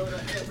flu.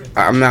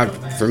 I'm not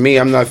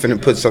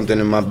finna put something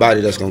in my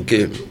body that's gonna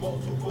kill me.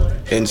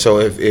 And so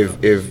if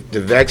the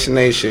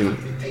vaccination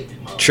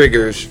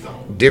triggers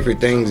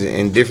different things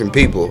in different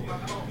people,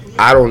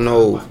 I don't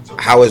know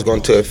how it's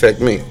going to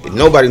affect me.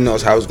 Nobody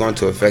knows how it's going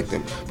to affect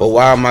them. But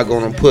why am I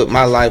going to put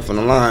my life on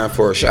the line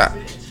for a shot?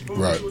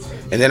 Right.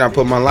 And then I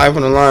put my life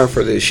on the line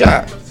for this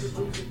shot.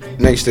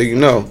 Next thing you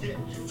know,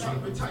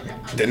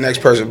 the next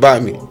person by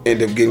me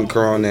end up getting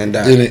corona and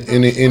dying.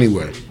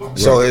 Anyway. Right.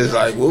 So it's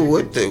like, well,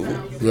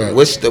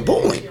 what's the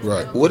point?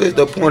 Right. What is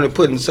the point of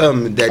putting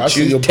something that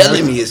you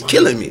telling me is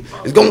killing me?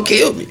 It's gonna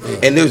kill me. Yeah.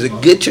 And there's a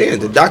good chance.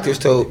 The doctors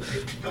told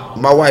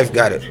my wife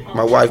got it.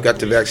 My wife got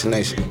the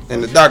vaccination,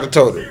 and the doctor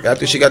told her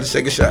after she got the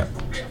second shot,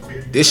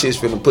 this shit's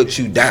finna put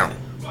you down.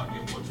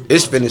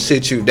 It's finna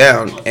sit you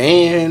down,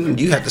 and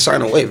you have to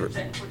sign a waiver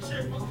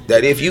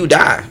that if you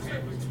die,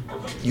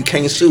 you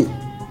can't sue.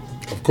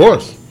 Of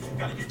course.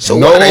 So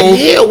why the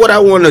hell would I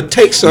want to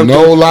take something?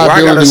 No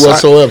liability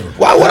whatsoever.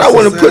 Why would I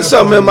want to put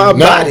something in my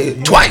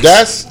body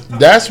twice?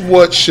 That's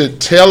what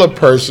should tell a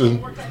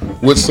person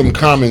with some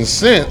common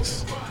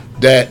sense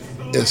that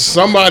if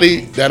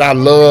somebody that I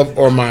love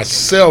or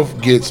myself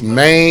gets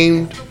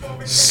maimed,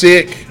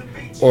 sick,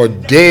 or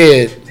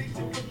dead,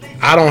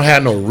 I don't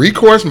have no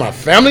recourse. My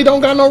family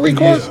don't got no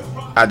recourse.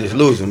 Yeah. I just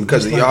lose them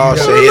because y'all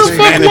say it's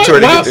mandatory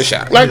to get the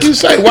shot. Like you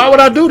say, why would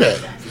I do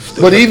that?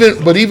 But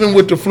even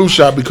with the flu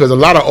shot, because a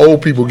lot of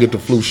old people get the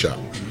flu shot.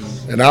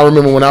 And I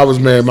remember when I was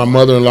married, my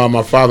mother-in-law,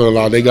 my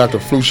father-in-law, they got the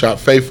flu shot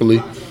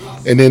faithfully,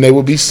 and then they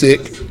would be sick,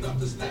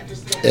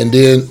 and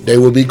then they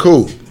would be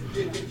cool.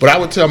 But I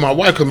would tell my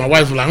wife, because my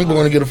wife was like, I'm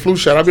going to get a flu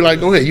shot. I'd be like,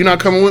 go ahead, you not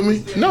coming with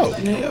me? No.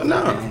 Hell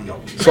no.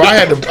 So I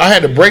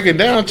had to break it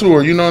down to her,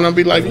 and I'd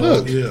be like,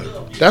 look,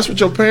 that's what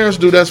your parents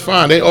do, that's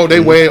fine. They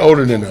way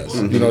older than us.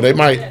 Mm-hmm.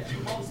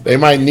 They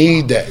might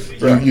need that.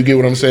 Right. You get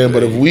what I'm saying?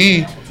 But if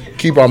we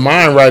keep our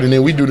mind right, and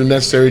then we do the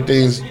necessary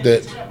things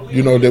that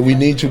that we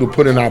need to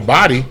put in our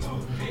body,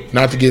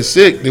 not to get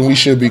sick, then we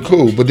should be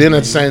cool. But then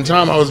at the same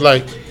time, I was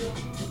like,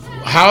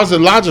 how is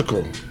it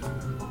logical?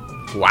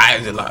 Why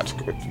is it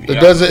logical?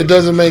 It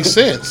doesn't make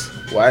sense.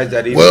 Why is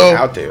that even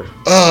out there?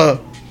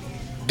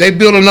 They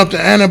building up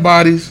the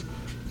antibodies.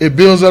 It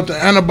builds up the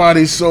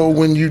antibodies, so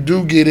when you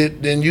do get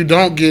it, then you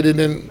don't get it,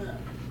 and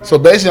so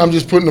basically, I'm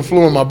just putting the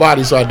flu in my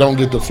body so I don't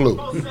get the flu.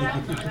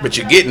 But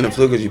you're getting the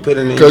flu because you put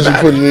it in your body. Because you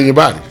put it in your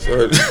body.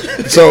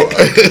 So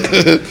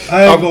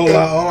I ain't gonna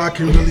lie. All I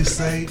can really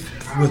say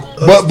with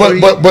us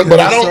three in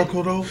this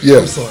circle, though. Yeah.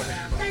 I'm sorry.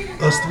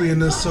 Us three in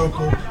this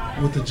circle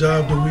with the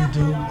job that we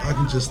do, I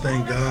can just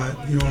thank God.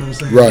 You know what I'm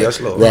saying? Right.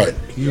 Yes, Lord. Right.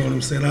 You know what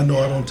I'm saying? I know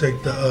I don't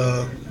take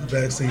the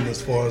vaccine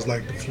as far as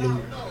like the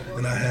flu,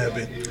 and I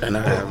haven't. And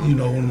I haven't. You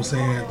know what I'm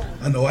saying?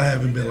 I know I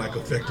haven't been like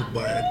affected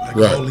by it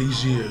all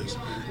these years.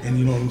 And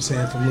you know what I'm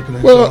saying? From looking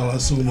at y'all, I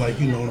assume like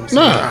what I'm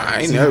saying. Nah, I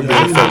ain't never been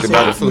affected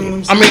by the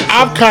flu. I mean,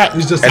 I've caught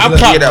colds,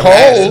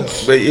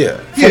 but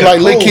from like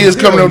little kids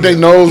coming up their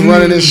nose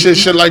running and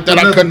shit like that.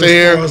 I cut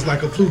their hair. It's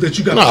like a flu that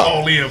you got to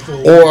call in for.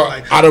 Or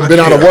I'd have been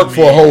out of work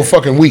for a whole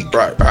fucking week.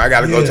 Right. I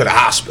got to go to the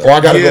hospital. Or I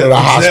got to go to the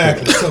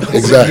hospital.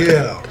 Exactly.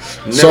 Never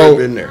so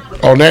been there.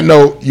 On that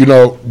note,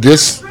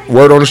 this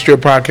Word on the Strip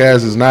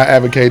podcast is not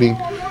advocating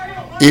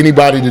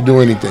anybody to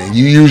do anything.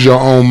 You use your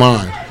own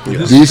mind.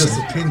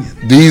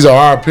 These are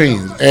our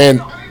opinions.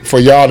 And for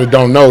y'all that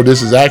don't know,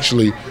 this is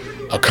actually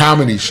a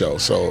comedy show.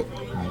 So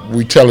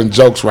we telling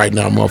jokes right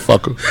now,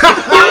 motherfucker.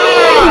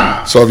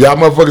 So if y'all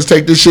motherfuckers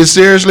take this shit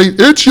seriously,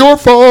 it's your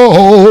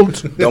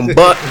fault. Don't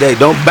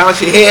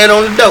bounce your head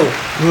on the door.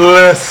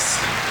 Let's.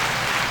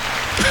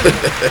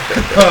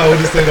 What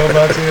you say? Don't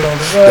bounce your head on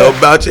the door.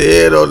 Don't bounce your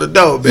head on the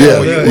door, man.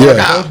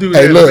 Yeah. Don't do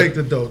that. Hey, look, Take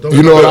the door. Don't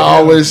you know do what that. I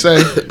always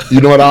say?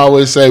 You know what I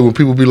always say when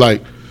people be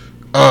like,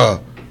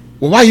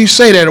 well, why you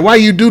say that? Or why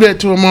you do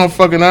that to a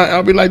motherfucker? And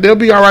I'll be like, they'll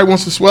be all right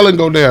once the swelling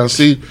go down.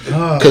 See,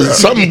 because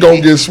something's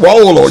gonna get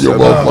swole on your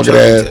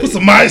motherfucking ass. Put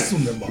some ice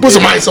on them. Put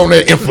some ice on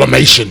that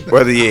inflammation.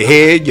 Whether your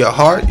head, your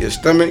heart, your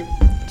stomach,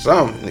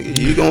 something,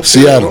 you gonna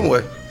feel it one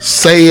way.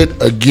 Say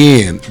it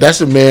again. That's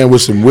a man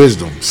with some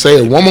wisdom.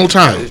 Say it one more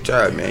time. Just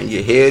try it, man.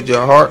 Your head,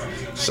 your heart,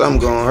 something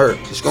gonna hurt.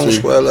 It's gonna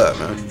swell up,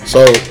 man.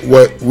 So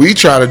what we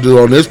try to do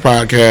on this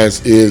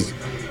podcast is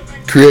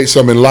create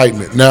some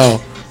enlightenment.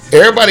 Now,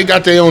 everybody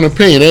got their own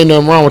opinion. Ain't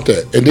nothing wrong with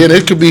that. And then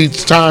it could be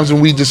times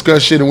when we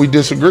discuss shit and we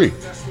disagree.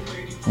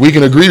 We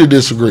can agree to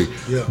disagree.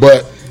 Yeah.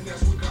 But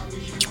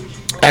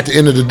at the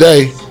end of the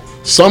day,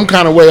 some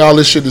kind of way all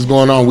this shit is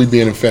going on, we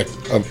being affected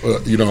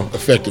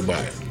by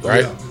it,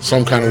 right? Yeah.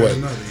 Some kind of way.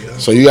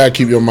 So you gotta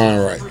keep your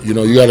mind right. You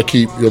gotta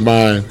keep your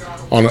mind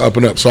on the up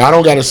and up. So I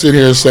don't gotta sit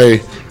here and say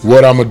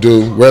what I'm gonna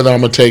do, whether I'm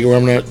gonna take it or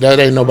I'm not. That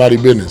ain't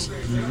nobody's business.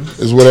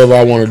 Mm-hmm. It's whatever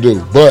I want to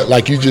do. But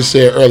like you just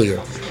said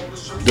earlier,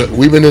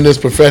 we've been in this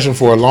profession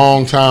for a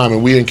long time,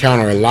 and we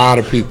encounter a lot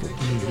of people,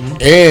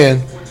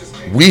 and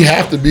we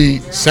have to be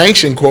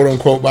sanctioned, quote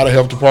unquote, by the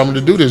health department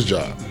to do this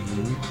job.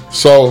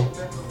 So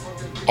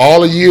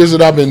all the years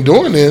that I've been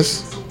doing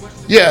this,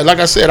 yeah, like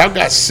I said, I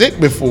got sick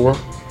before,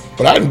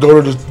 but I didn't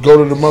go to the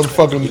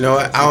motherfucking. You know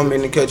what? I don't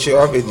mean to cut you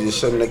off. It's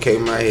just something that came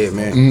in my head,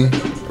 man.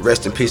 Mm-hmm.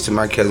 Rest in peace to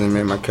my cousin,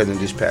 man. My cousin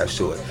just passed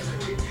away.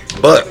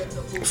 But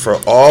for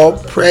all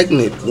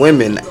pregnant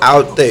women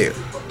out there,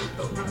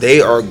 they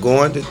are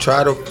going to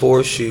try to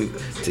force you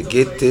to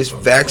get this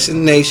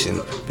vaccination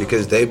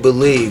because they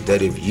believe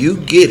that if you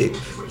get it,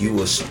 you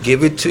will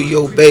give it to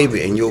your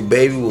baby, and your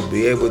baby will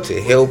be able to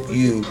help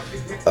you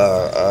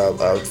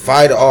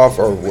fight off,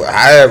 or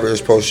however it's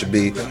supposed to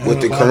be,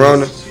 with the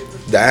corona,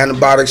 the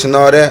antibiotics and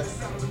all that.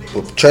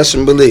 But trust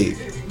and believe,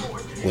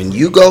 when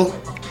you go,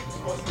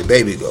 the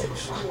baby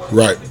goes.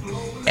 Right.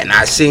 And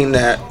I seen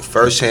that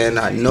firsthand.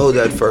 I know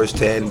that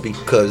firsthand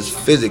because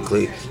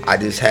physically, I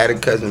just had a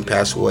cousin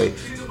pass away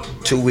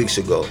 2 weeks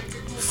ago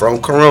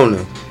from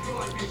corona,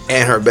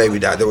 and her baby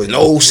died. There was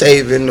no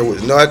saving. There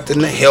was nothing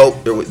to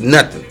help. There was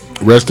nothing.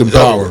 Rest in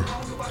power.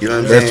 You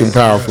know what I'm saying? Rest in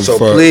power. So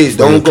please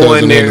don't go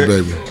in there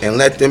and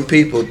let them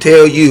people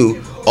tell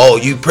you, oh,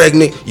 you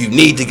pregnant, you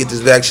need to get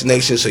this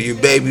vaccination so your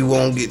baby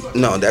won't get.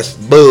 No, that's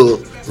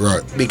bull.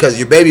 Right. Because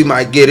your baby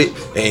might get it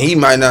and he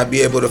might not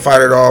be able to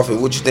fight it off,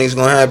 and what you think's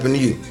gonna happen to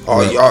you?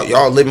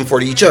 Y'all living for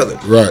each other.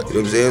 Right. You know what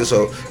I'm saying?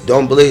 So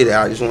don't believe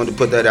that. I just wanted to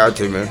put that out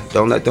there, man.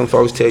 Don't let them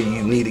folks tell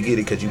you need to get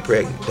it because you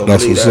pregnant. Don't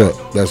believe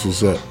that. That's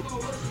what's up.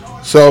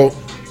 So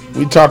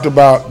we talked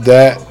about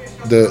that,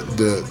 the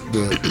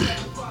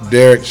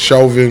Derek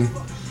Chauvin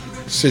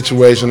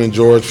situation and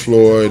George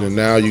Floyd, and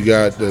now you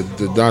got the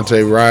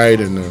Dante Wright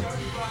and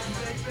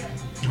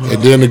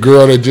then the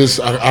girl that just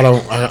I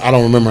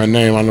don't remember her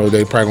name. I know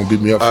they probably gonna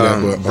beat me up for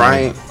that. But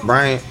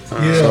Bryant.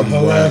 Yeah,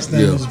 her last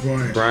name was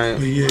Bryant.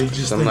 But yeah, you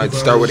just something think like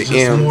start with an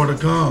M. More to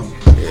come.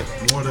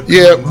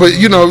 Yeah, but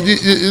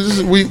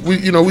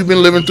we've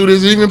been living through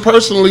this even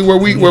personally where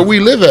we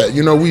live at.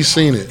 We've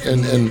seen it,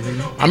 and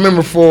I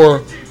remember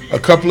for a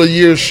couple of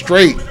years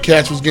straight,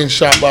 cats was getting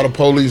shot by the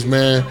police,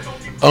 man,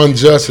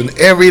 unjust, and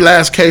every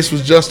last case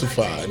was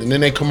justified. And then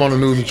they come on the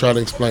news and try to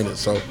explain it.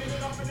 So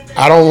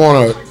I don't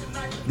want to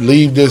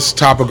leave this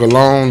topic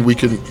alone. We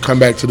can come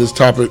back to this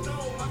topic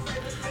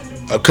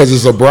because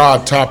it's a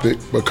broad topic,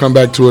 but come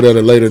back to it at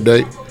a later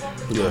date.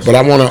 Yes. But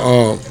I want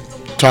to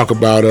talk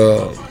about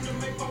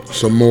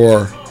some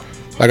more,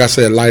 like I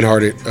said,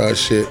 lighthearted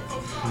shit.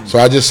 So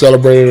I just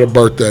celebrated a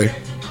birthday.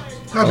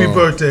 Happy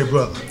birthday,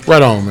 brother.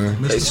 Right on, man.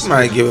 Hey,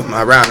 somebody give him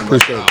a round of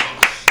applause.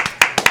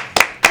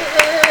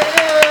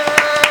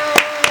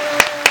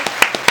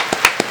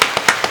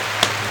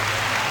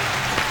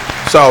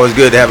 It's always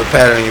good to have a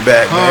pat on your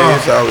back, man.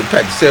 It's always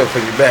pat yourself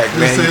on your back,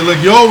 man. Say, look,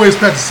 you always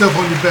pat yourself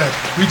on your back.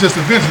 We just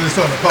eventually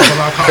started popping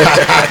our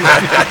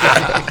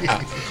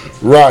car.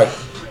 Right.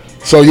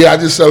 So, yeah, I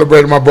just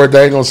celebrated my birthday.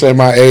 I ain't going to say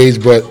my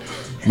age, but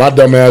my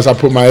dumb ass, I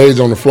put my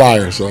age on the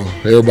flyer, so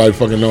everybody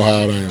fucking know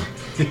how old I am.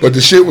 But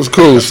the shit was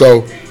cool.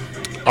 So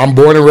I'm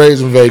born and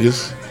raised in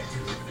Vegas.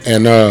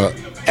 And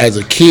as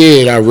a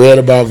kid, I read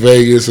about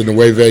Vegas and the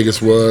way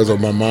Vegas was, or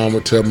my mom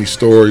would tell me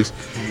stories,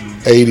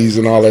 80s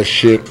and all that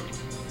shit,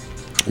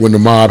 when the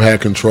mob had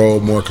control,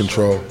 more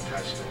control.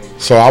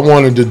 So I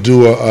wanted to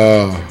do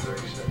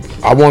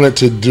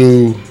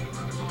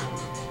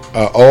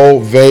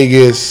old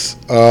Vegas,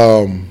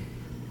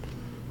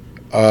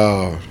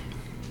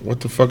 what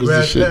the fuck is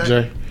this shit,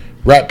 Jay?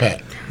 Rat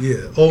Pack.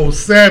 Yeah, old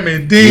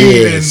Sammy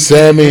Dean and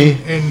Sammy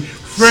and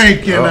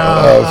Frank and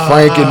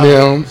Frank and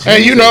them.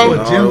 And you know,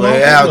 all the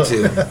way out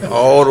to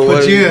all the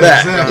way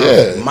back.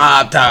 Exactly. Yeah.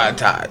 Mob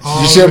Tie.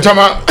 You see what I'm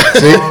talking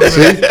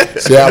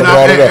about? See how I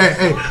brought it up.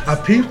 Hey, I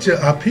peeped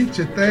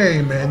your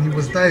thing, man. You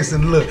was nice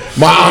and look.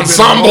 My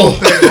ensemble.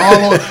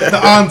 The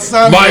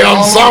ensemble. My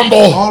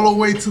ensemble. All the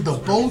way to the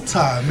bow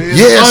tie, man.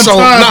 Yeah, so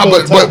nah,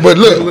 Bow tie. but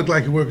look. You look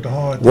like you worked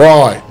hard.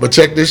 Right, but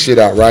check this shit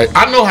out, right?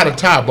 I know how to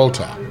tie a bow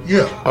tie.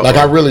 Yeah. Like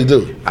I really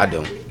do. I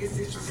don't.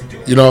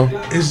 You know?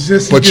 It's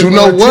just. But you get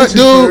know more what,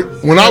 attention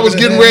dude? for When I it was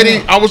rather getting than ready,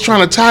 that. I was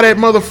trying to tie that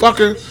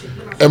motherfucker,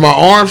 and my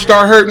arms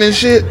start hurting and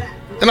shit.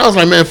 And I was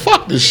like, man,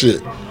 fuck this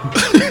shit.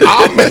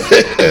 I'm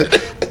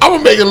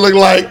gonna make it look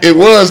like it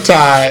was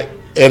tied.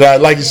 And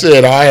like you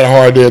said, I had a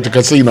hard day at the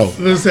casino.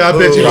 Listen, I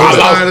bet you I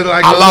decided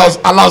like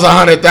lost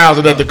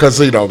 100,000 at the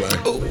casino, man.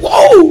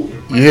 Whoa!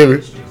 You hear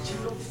me?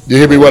 You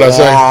hear me what I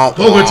say?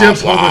 poker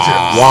chips.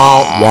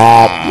 Womp,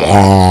 womp,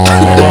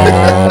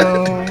 womp.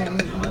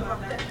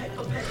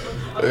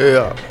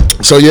 Yeah.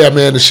 So yeah,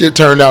 man, the shit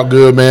turned out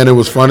good, man. It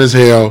was fun as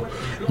hell.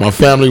 My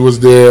family was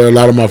there. A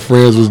lot of my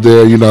friends was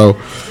there. You know,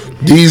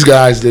 these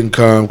guys didn't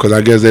come because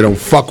I guess they don't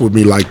fuck with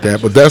me like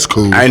that. But that's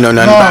cool. I ain't know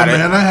nothing No, about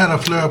man, it. I had a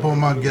flare up on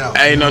my gout.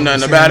 I ain't know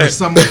nothing You about There's it.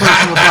 something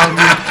personal about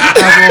me. I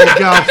have a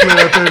gout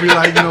flare up every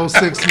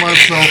 6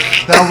 months. So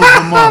that was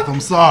the month.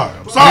 I'm sorry.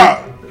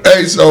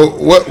 Hey, so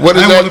what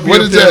is I that? wanna be What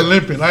up is there that?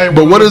 limping. I ain't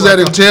But wanna what does look that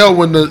like entail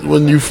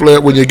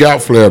when your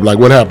gout flare up? Like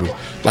what happens?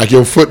 Like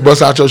your foot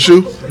busts out your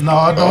shoe? No,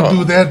 I don't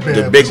do that bad.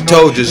 The but big you know,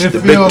 toe just- it the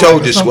feel big toe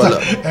like just sometimes-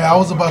 swell up. Hey, I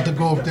was about to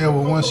go up there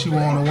with one shoe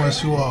on and one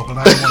shoe off, and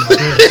I didn't want to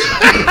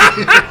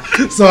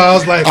embarrass. So I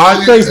was like,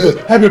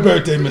 Facebook, happy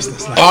birthday, Mr.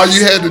 Snipe. All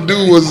you had to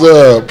do was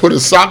put a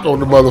sock on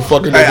the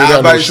motherfucker that Hey, didn't I have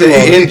about no to shoe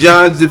say, on. in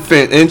John's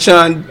defense,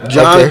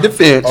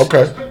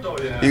 Okay.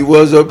 he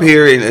was up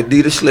here in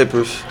Adidas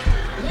slippers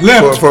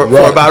Left. for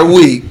Right. about a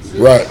week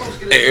Right.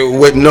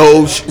 with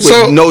no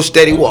So-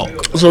 steady walk.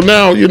 So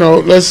now,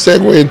 let's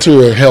segue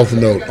into a health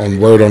note on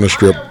Word on the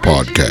Strip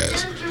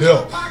podcast.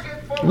 Hell,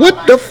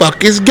 What the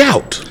fuck is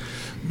gout?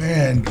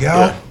 man,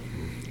 gout.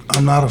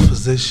 I'm not a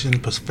physician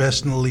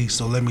professionally,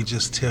 so let me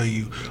just tell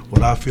you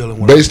what I feel and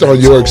what Based I've been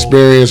on your told.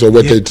 experience or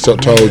what they man,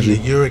 told you?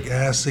 The uric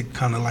acid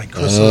kind of like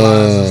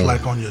crystallizes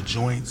like on your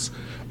joints.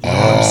 You know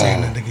what I'm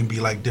saying? And they can be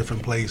like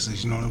different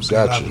places. You know what I'm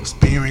saying? Gotcha. I've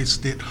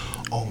experienced it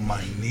on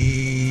my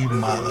knee,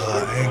 my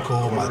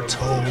ankle, my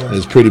toe.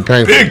 It's pretty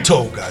painful. Big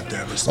toe,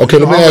 goddammit. So, Okay,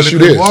 let me I ask you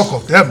couldn't this. Walk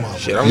off that motherfucker.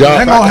 Shit, I'm Y'all-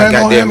 Hang I on, got hang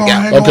on, goddamn hang on,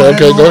 gout. hang Okay, on,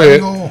 okay, hang go on, ahead.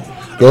 hang on.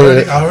 Go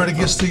ahead. I heard it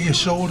gets to your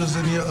shoulders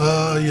and your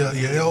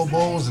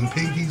elbows and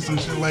pinkies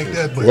and shit like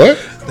that. But What?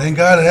 thank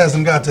God it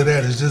hasn't got to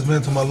that. It's just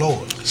been to my lower.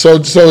 So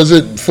is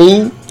it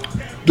food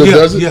that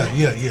does it? Yeah.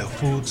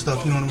 Food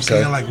stuff. You know what I'm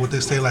saying? Okay. Like what they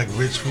say, like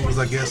rich foods,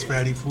 I guess,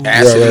 fatty foods.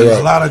 Acid. Right, right.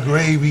 A lot of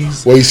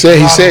gravies. Well, he said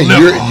a lot of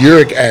liquor.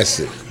 uric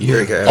acid.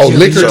 Uric acid. Oh,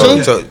 liquor So-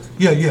 too? so-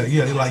 Yeah.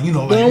 Like Man,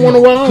 I wonder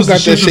why I don't got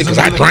that shit, because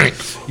I drank.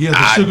 Yeah, the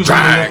I sugars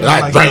drank, in the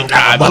liquor, like,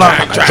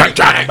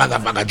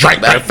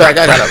 drank. Matter of fact,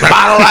 I got a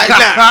bottle right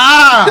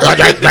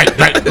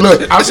now.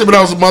 Look, I'm sipping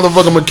on some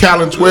motherfucking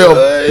Macallan 12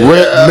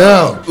 right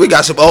now. We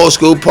got some old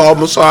school Paul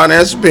Masson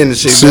and spinach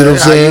shit. See what I'm man.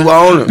 saying?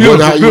 How you on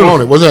it? How you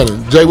on it? What's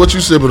happening? Jay, what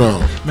you sipping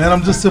on? Man,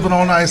 I'm just sipping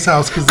on Ice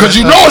House Because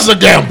you know it's a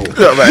gamble.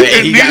 Yeah, man,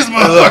 he these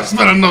got- motherfuckers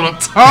better know the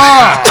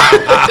time.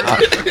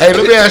 Hey,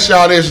 let me ask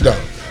y'all this, though.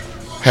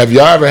 Have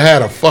y'all ever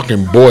had a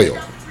fucking boil?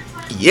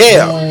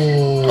 Yeah,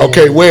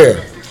 Okay,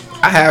 where?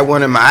 I had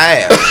one in my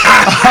ass, I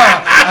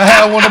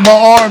had one in my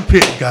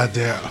armpit,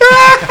 goddamn.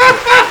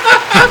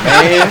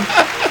 man.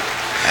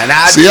 And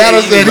I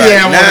Seattle tell you said he right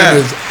had one now, in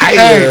his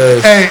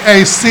ass.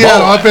 Hey,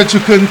 Seattle, I bet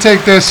you couldn't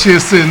take that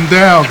shit sitting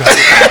down, goddamn.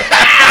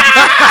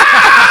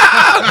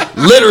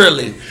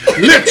 Literally.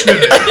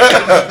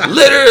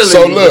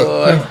 So boy.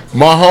 look,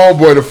 my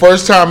homeboy, the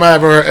first time I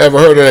ever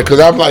heard of that, because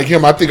I'm like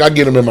him, I think I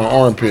get them in my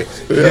armpit.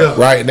 Yeah.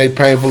 Right? And they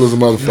painful as a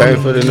motherfucker.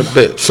 Painful in the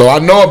bitch. So I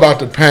know about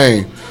the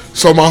pain.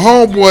 So my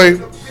homeboy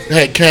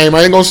had came,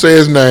 I ain't gonna say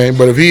his name,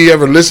 but if he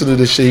ever listened to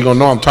this shit, he gonna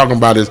know I'm talking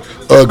about his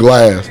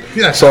glass.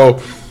 Yeah. So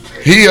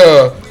he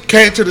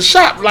came to the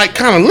shop like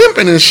kind of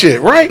limping and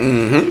shit, right?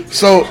 Mm-hmm.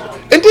 So,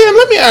 and then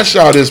let me ask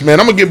y'all this, man.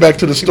 I'm gonna get back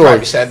to the story.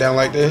 Probably sat down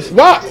like this.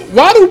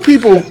 Why do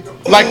people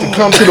like to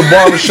come to the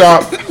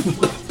barbershop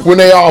when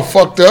they all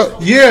fucked up?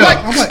 Yeah. Like,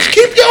 I'm like,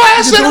 keep your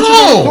ass at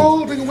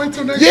home. Wait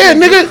till next Yeah,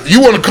 year. nigga.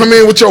 You want to come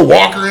in with your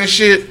walker and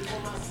shit?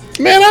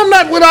 Man, I'm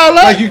not with all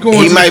that. Like you going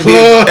He to might the be.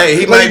 club. Hey,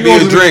 he like might you be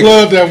going a to the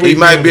club drinker. that He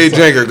might weekend be a or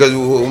something. drinker because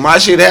when my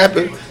shit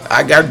happened,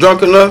 I got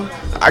drunk enough.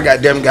 I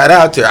got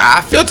out there.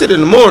 I felt it in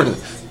the morning,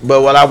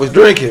 but while I was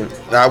drinking,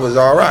 I was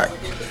all right.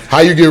 How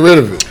you get rid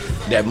of it?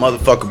 That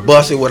motherfucker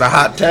busted with a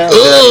hot towel.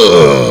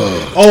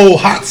 Oh,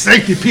 hot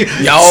safety pin.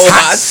 Yo,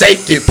 hot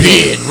safety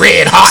pin,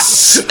 red hot.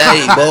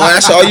 Hey, boy,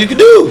 that's all you can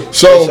do.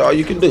 So- that's all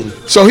you can do.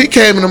 So he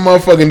came in the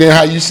motherfucking, then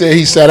how you said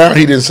he sat down,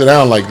 he didn't sit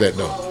down like that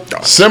though.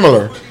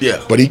 Similar.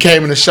 Yeah. But he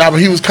came in the shop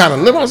and he was kind of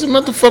limp. I said,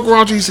 what the fuck wrong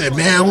with you? He said,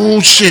 man, oh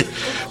shit.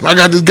 I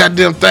got this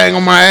goddamn thing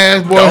on my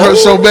ass, boy. It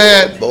hurts so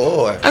bad.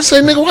 Boy. I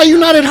said, nigga, why you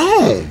not at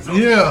home?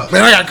 Yeah.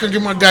 Man, I gotta go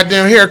get my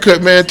goddamn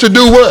haircut, man. To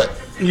do what?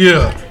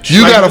 Yeah.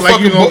 You like, got a like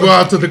fucking you gonna boy- go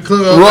out to the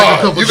club Right. like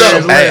a couple You got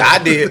days a- Hey, later. I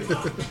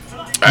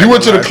did. You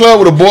went to the club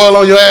with a boil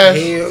on your ass?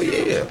 Hell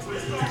yeah.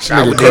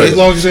 nigga crazy. As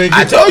long as they ain't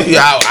I get told you,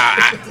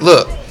 I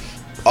look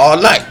all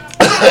night.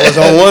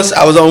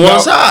 I was on one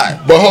side.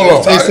 But hold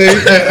on. They say,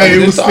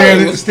 hey, it was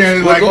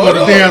standing like What's on the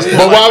going dance on?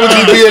 floor. But why would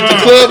you be at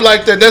the club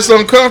like that? That's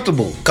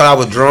uncomfortable. Cause I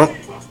was drunk.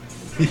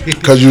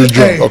 Because you was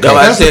drunk. Hey, Okay.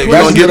 That's that's it. the We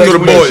gonna question get to the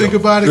when you boil. think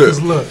about it, Yeah.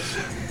 because look,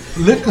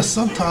 liquor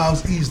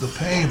sometimes ease the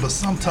pain, but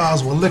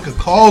sometimes when liquor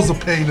causes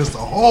the pain, it's the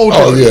whole.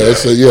 Oh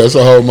different- yeah, it's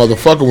a whole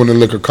motherfucker when the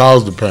liquor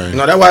caused the pain.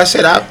 No, that's why I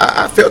said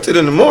I felt it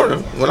in the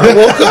morning when I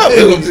woke up. In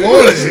the It was-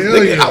 morning, nigga,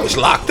 hell yeah. I was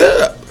locked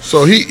up.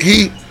 So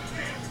he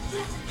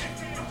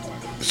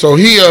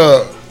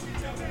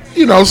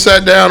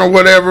sat down or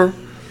whatever,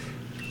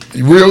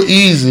 real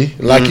easy,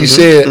 like you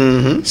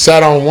said,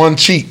 sat on one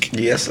cheek.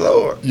 Yes,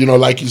 Lord.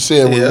 Like you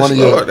said, when Yes, one of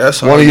Lord,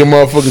 that's your hard.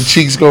 motherfucking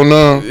cheeks go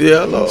numb.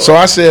 Yeah, Lord. So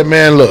I said,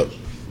 man, look,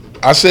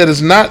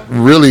 it's not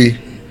really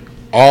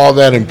all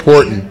that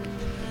important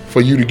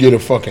for you to get a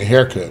fucking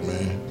haircut,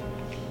 man.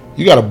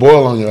 You got a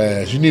boil on your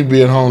ass. You need to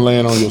be at home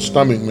laying on your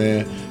stomach,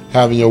 man,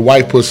 having your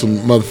wife put some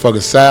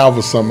motherfucking salve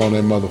or something on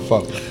that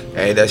motherfucker.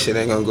 Hey, that shit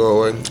ain't gonna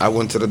go away. I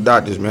went to the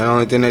doctors, man. The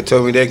only thing they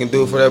told me they can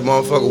do for that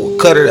motherfucker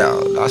was cut it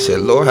out. I said,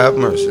 Lord have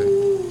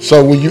mercy.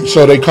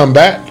 So they come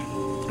back?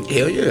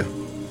 Hell yeah.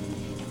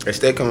 They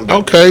stay coming back.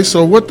 Okay,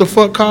 so what the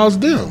fuck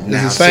caused them? Is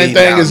Now, the same see,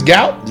 thing now- as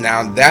gout?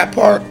 Now that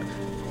part,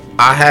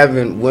 I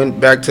haven't went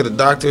back to the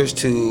doctors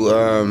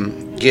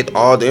to get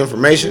all the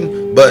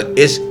information, but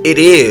it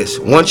is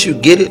once you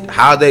get it,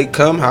 how they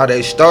come, how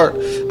they start,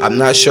 I'm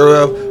not sure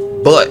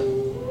of, but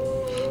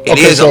it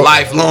Okay, is a so-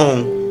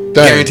 lifelong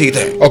guaranteed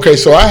thing. Okay,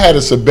 so I had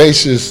a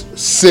sebaceous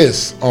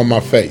cyst on my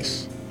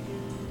face,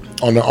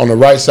 on the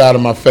right side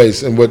of my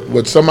face, and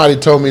what somebody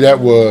told me that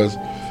was,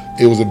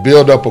 it was a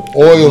buildup of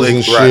oils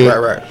and shit,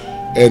 Right.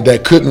 and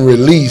that couldn't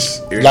release,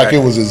 like Exactly.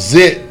 it was a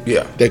zit,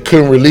 Yeah. that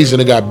couldn't release,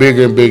 and it got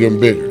bigger and bigger and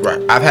bigger.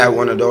 Right. I've had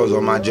one of those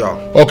on my jaw.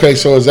 Okay,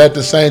 so is that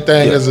the same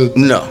thing as a?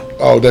 No.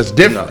 Oh, that's No,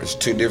 different. it's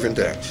two different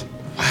things.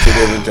 Two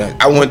different things.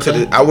 I went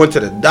to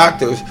the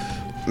doctors.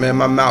 Man,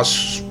 my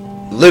mouth's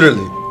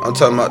literally, I'm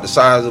talking about the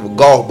size of a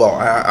golf ball.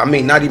 I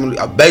mean, not even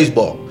a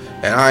baseball.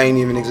 And I ain't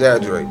even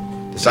exaggerate.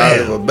 The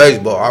size of a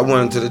baseball. I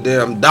went to the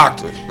damn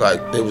doctor.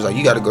 Like, they was like,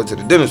 you got to go to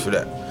the dentist for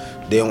that.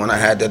 Then when I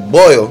had that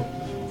boil,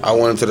 I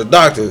went to the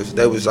doctors.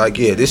 They was like,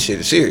 yeah, this shit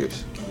is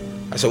serious.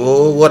 I said,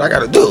 well, what I got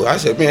to do? I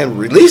said, man,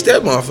 release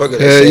that motherfucker.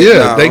 They Yeah, said,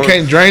 yeah. nah, They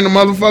can't drain the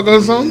motherfucker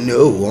or something.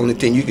 No, only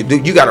thing you can do,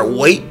 you gotta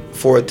wait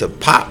for it to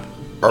pop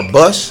or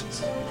bust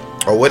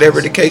or whatever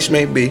the case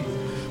may be.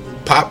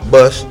 Pop,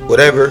 bust,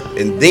 whatever,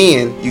 and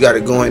then you gotta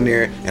go in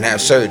there and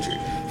have surgery.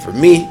 For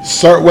me,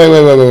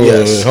 Wait.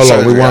 Yes, Hold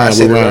on, surgery. I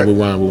said it right.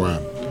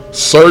 rewind.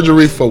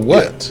 Surgery for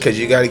what? because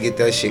you gotta get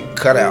that shit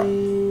cut out.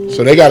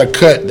 So they gotta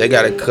cut They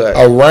gotta cut,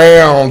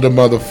 around the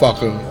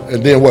motherfucker,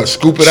 and then what?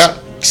 Scoop it out.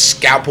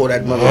 scalpel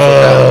that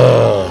motherfucker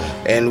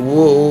out. And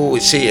whoa,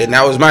 see, and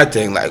that was my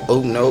thing. Like,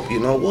 oh nope, you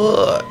know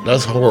what?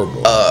 That's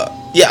horrible.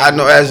 Yeah, I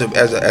know as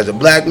a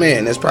black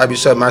man, that's probably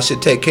something I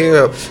should take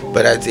care of.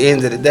 But at the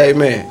end of the day,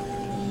 man,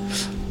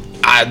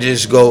 I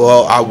just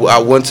go. I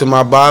went to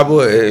my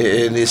Bible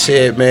and it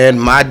said, man,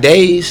 my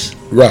days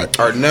Right.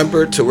 are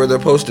numbered to where they're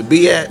supposed to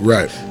be at.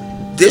 Right.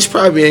 This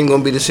probably ain't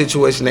gonna be the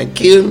situation that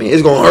kills me.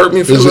 It's gonna hurt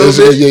me for a It's, little it's,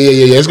 bit,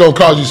 yeah. It's gonna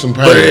cause you some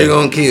pain. but it ain't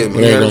gonna kill me.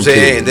 It You ain't know what I'm gonna kill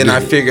saying? you. And then I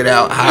figured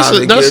out how That's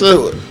to get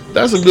through it.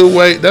 That's a good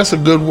way. That's a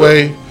good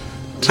way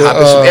to. I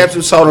put some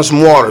Epsom salt and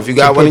some water. If you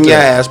got to one in put your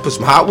that. ass, put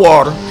some hot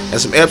water and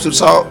some Epsom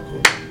salt.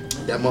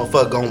 That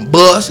motherfucker gonna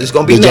bust. It's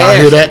gonna be Did y'all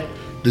nasty. hear that?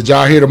 Did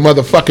y'all hear the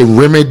motherfucking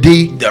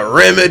remedy? The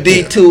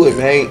remedy to it,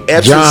 man.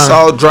 Epsom John,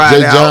 salt dried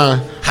J. John,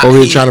 out. Hot over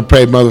here heat. trying to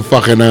pay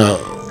motherfucking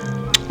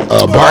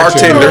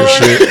bartender and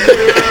shit.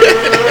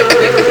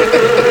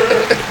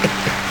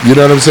 You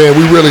know what I'm saying?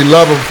 We really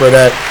love him for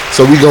that.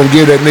 So we gonna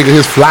give that nigga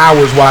his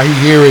flowers while he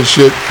here and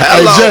shit.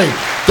 Hello. Hey Jay,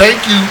 thank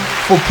you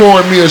for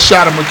pouring me a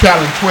shot of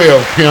Macallan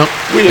 12, pimp.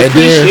 We And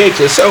then appreciate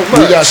you so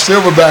much. we got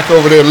Silverback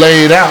over there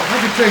laid out.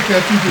 I can take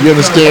that too. You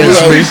understand me?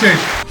 Appreciate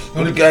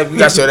you. we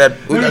got so that.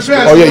 We got so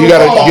Let me Oh yeah, you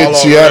gotta All get over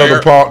Seattle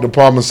there. the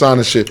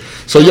Parmesan shit.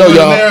 So yo,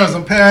 y'all,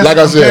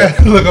 like I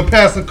said, look, I'm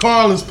passing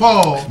Carlos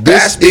Paul.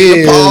 this Pass me the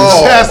is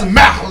ball. Passing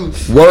Malcolm.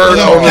 Word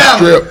on the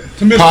Malcolm Strip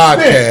to Mr.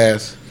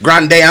 podcast.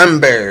 Grande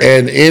Amber.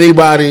 And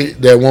anybody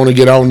that want to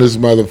get on this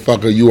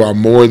motherfucker, you are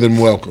more than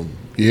welcome.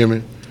 You hear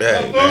me?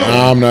 Hey,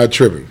 I'm not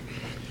tripping.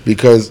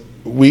 Because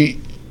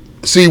we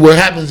see what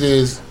happens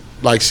is,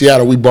 like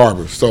Seattle, we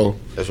barbers. So,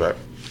 that's right.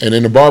 and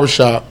in the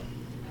barbershop,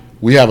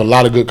 we have a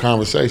lot of good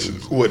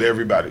conversations With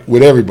everybody.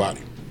 with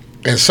everybody.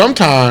 And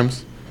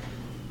sometimes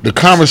the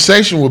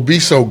conversation will be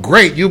so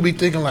great, you'll be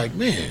thinking like,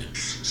 man,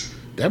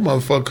 that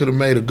motherfucker could have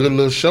made a good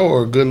little show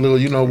or a good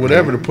little,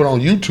 whatever to put on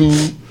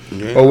YouTube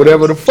or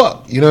whatever the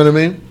fuck. You know what I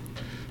mean?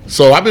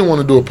 So I've been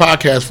wanting to do a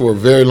podcast for a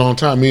very long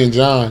time. Me and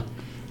John,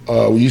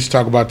 we used to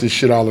talk about this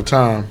shit all the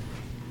time.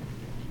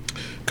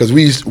 Because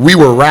we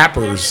were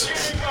rappers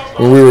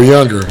when we were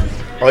younger.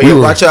 Oh yeah,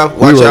 watch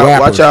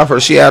out for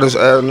Seattle's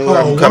new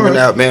album coming word.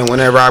 out, man.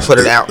 Whenever I put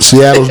it out,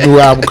 Seattle's new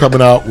album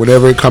coming out.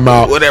 Whenever it come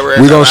out, Whatever it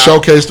we gonna come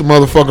out. showcase the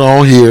motherfucker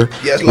on here.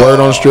 Yes, Word Lord.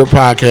 on Strip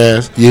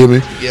podcast. You hear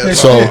me? Yes,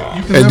 So, Lord.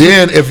 and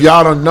then if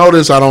y'all don't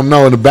notice, I don't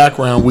know. In the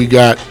background, we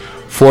got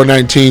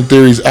 419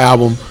 Theory's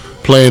album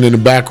playing in the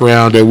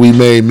background that we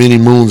made many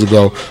moons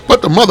ago.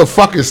 But the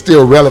motherfucker is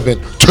still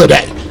relevant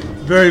today.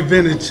 Very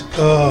vintage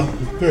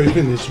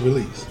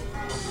release.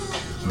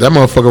 That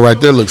motherfucker right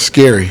there looks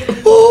scary.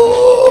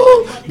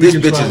 Ooh, this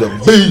can bitch try is a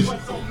that. beast.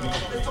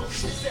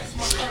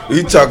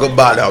 You talk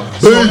about a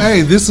So, beast.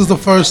 hey, this is the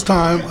first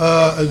time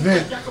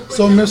event.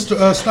 So,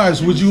 Mr.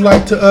 Snipes, would you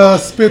like to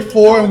spit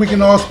 4 and we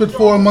can all spit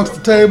 4 amongst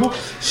the table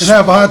and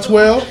have a hot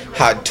 12?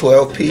 Hot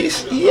 12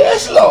 piece?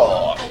 Yes,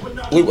 Lord.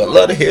 We would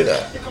love to hear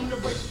that.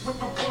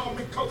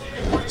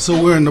 So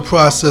we're in the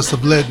process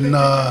of letting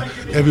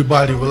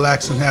everybody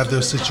relax and have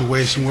their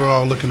situation. We're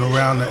all looking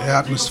around the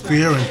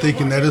atmosphere and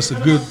thinking that it's a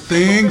good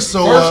thing.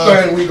 So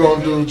First thing we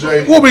gonna do,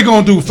 Jay. what we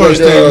gonna do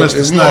first thing, Mr.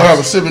 is we gonna have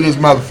a Snipes? sip of this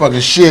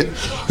motherfucking shit.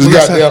 This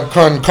What's goddamn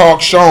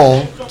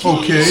concoction.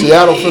 Okay.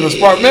 Seattle finna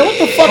spark. Man, what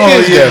the fuck Oh,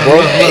 is yeah. that,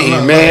 bro?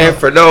 Hey, man,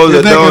 for those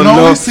If that they don't can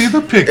only know, see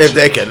the picture. if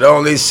they can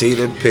only see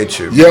the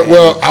picture. Yeah, man.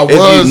 well, I If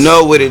was- you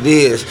know what it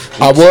is,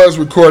 I was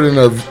recording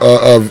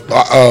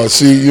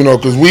see, you know,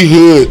 because we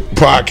hood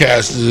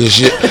podcasters and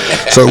shit,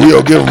 so we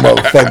don't give a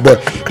motherfucker.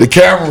 But the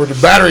camera, the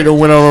battery that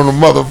went on the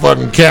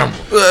motherfucking camera.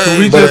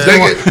 we But just if they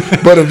want- can,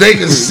 but if they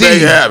can they see,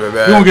 have it, We're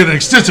man. gonna get an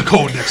extension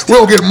code next we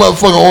time. don't get a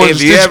motherfucking orange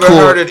If you stitch ever cord.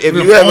 heard it, if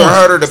you ever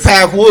heard of the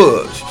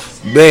Packwoods,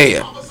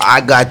 man, I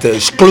got the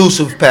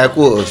exclusive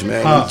Packwoods,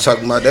 man. Huh. You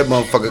talking about that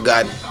motherfucker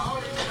got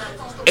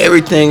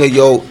everything of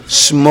your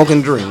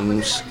smoking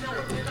dreams.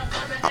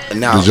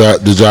 Now,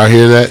 Did y'all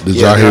hear that? Did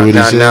y'all hear what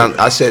he said? now,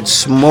 I said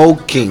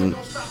smoking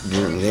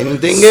dreams.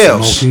 Anything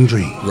else? Smoking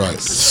dream. Right,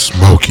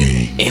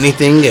 smoking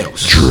Anything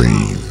else?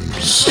 dreams.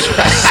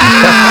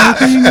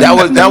 That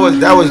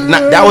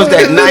was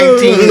that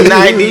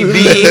 1990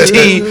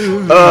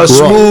 BET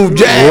smooth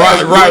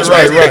jazz.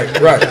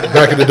 Right.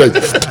 Back in the day.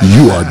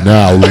 You are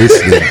now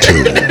listening to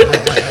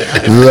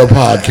the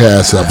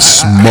podcast of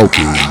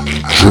Smoking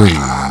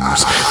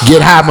Dreams.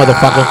 Get high,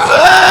 motherfucker.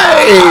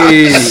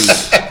 Hey,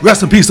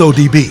 Rest in peace,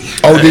 ODB.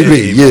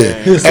 ODB,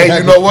 yeah. Yes, Hey,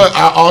 you know what?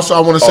 I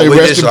want to say we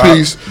rest just, in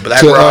peace Black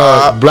to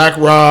Rob. Black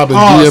Rob and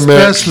Oh,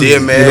 DMX. especially You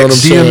know what I'm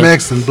saying?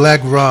 DMX and Black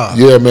Rob.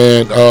 Yeah,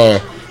 man.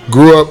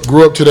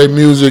 Grew up to their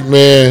music,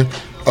 man.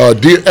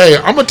 Hey,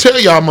 I'm gonna tell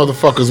y'all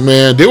motherfuckers,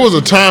 man. There was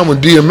a time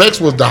when DMX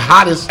was the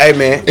hottest Hey,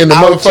 man, in the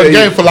I will tell motherfucking you-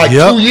 game for like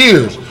Yep. 2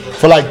 years.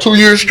 For like 2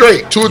 years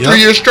straight. 2 or 3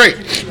 years straight.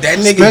 that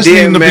nigga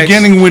Especially in the DMX.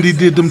 beginning when he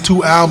did them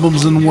 2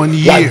 albums in 1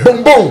 year. Like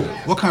boom boom.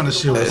 What kind of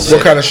shit was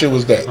What kind of shit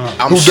was that?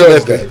 I'm Who does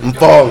slipping. that? I'm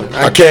falling.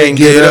 I can't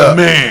get get up. up.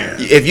 Man.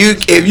 If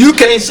you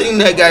can't sing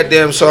that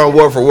goddamn song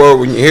word for word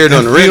when you hear it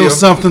on the And radio, feel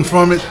something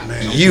from it?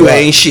 Man. you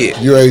ain't shit.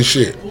 You ain't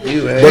shit.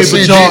 You ain't. But Hey, see,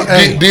 but y'all,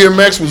 hey.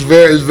 DMX was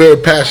very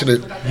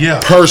passionate Yeah.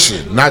 person,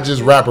 not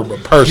just rapper,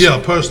 but person. Yeah,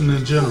 person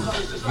in general.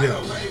 Yeah.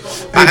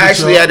 I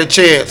actually had the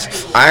chance.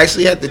 I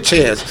actually had the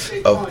chance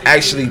of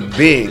actually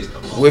being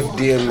with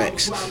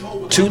DMX.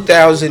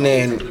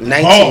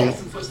 2019,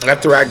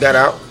 after I got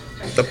out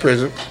the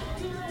prison,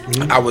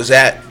 I was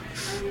at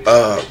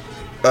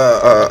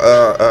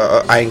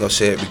I ain't gonna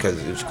say it because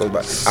it was close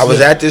by. I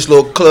was at this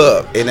little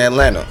club in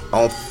Atlanta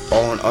on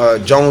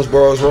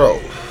Jonesboro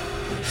Road.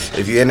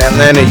 If you're in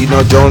Atlanta, you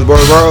know Jonesboro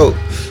Road.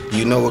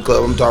 You know what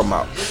club I'm talking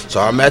about. So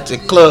I'm at the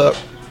club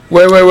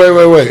Wait.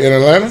 In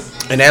Atlanta?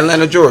 in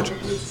Atlanta, Georgia.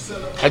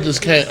 I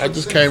just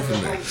came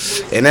from there.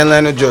 In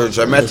Atlanta,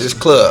 Georgia. I'm at this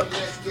club.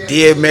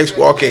 DMX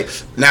walk in.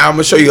 Now I'm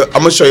gonna show you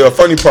a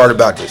funny part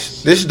about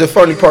this. This is the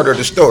funny part of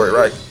the story,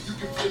 right?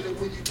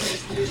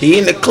 He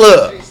in the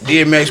club.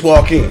 DMX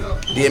walk in.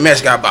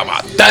 DMX got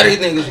about 30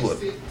 niggas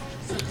with him.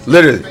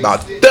 Literally,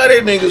 about 30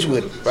 niggas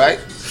with him, right?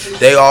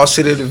 They all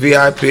sit at the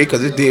VIP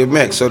because it's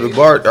DMX. So the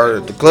bar or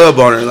the club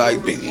owner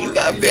like, you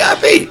got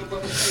VIP.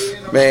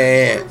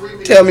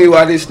 Man, tell me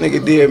why this nigga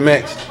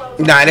DMX.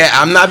 Nah,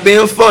 I'm not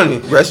being funny.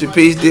 Rest in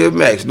peace,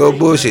 DMX. No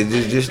bullshit.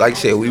 Just like I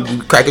said, we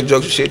cracking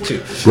jokes and shit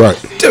too. Right.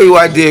 Tell me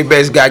why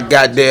DMX got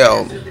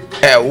goddamn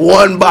had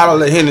one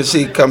bottle of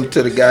Hennessy come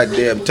to the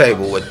goddamn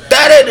table with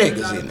 30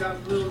 niggas in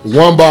it.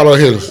 One bottle of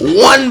Hennessy.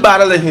 One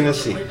bottle of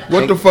Hennessy.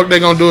 What the fuck they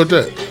gonna do with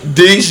that?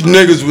 These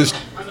niggas was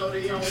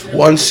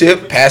one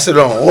sip, pass it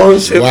on. One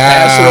sip,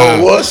 pass it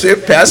on. One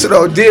sip, pass it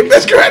on.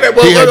 DMX cried that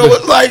He had motherfucker to-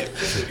 was like,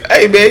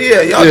 hey man,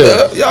 yeah, y'all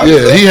good. Y'all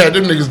good. He had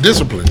them niggas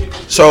disciplined.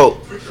 So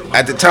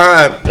at the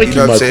time, Thank you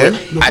know you, what I'm my saying?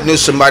 friend. I knew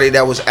somebody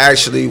that was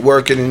actually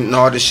working and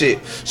all this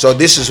shit. So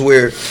this is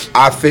where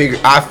I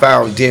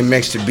found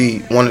DMX to be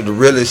one of the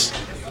realest,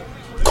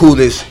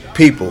 coolest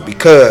people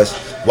because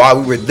while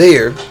we were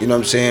there, you know what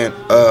I'm saying?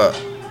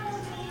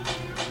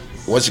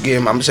 Once again,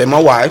 I'm gonna say my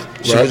wife.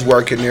 She Right. was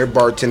working there,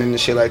 bartending and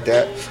shit like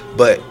that.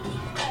 But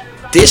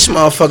this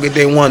motherfucker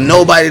didn't want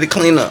nobody to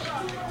clean up.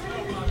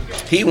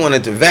 He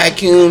wanted to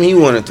vacuum, he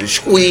wanted to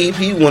sweep,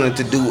 he wanted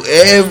to do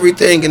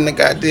everything in the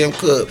goddamn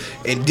club,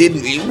 and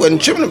he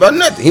wasn't tripping about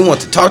nothing. He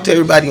wanted to talk to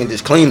everybody and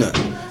just clean up.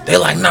 They're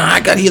like,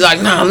 nah, he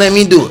like, nah, let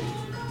me do it.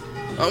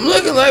 I'm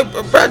looking like,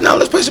 bro, now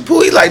let's play some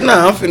pool. He like,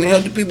 nah, I'm finna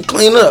help the people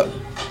clean up.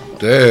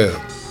 Damn.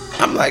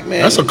 I'm like,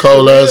 man, that's a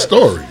cold ass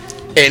story.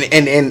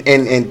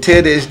 And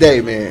to this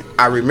day, man,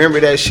 I remember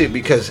that shit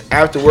because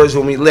afterwards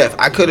when we left,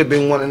 I could have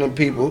been one of them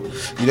people,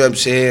 you know what I'm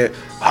saying?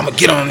 I'm gonna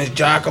get on this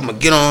jock, I'm gonna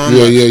get on,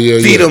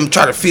 feed him,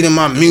 try to feed him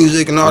my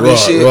music and all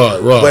this shit.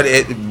 Right.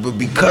 But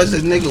because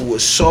this nigga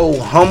was so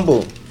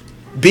humble,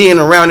 being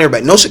around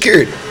everybody, no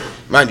security.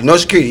 Mind you, no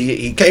security.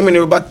 He came in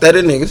there with about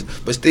 30 niggas,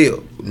 but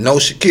still, no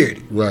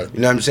security. Right. You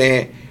know what I'm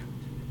saying?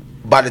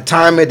 By the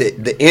time at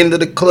the end of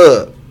the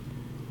club,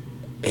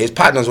 his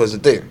partners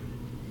wasn't there.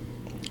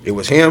 It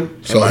was him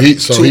and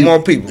two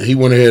more people. He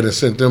went ahead and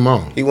sent them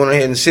on. He went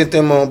ahead and sent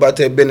them on about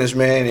that business,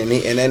 man. And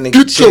that nigga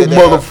get your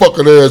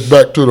motherfucking ass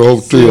back to the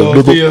hotel,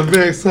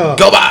 nigga.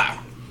 Go by.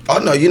 Oh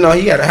no, you know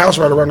he had a house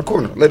right around the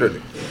corner,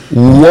 literally.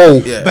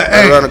 Whoa. Yeah,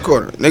 right around the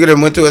corner. Nigga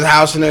done went to his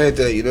house and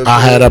everything. You know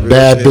I had a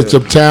bad bitch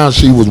uptown.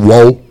 She was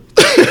whoa.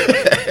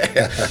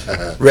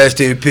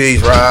 Rest in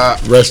peace, Rob.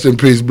 Rest in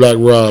peace, Black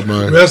Rob,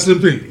 man. Rest in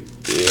peace.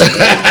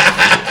 Yeah.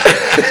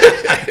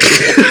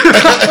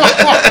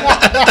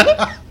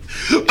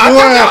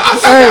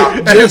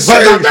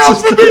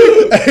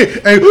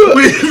 Hey,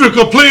 we even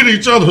complete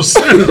each other's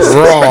sentences.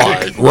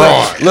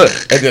 Right. Look,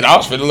 and then I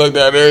was finna look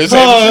down there and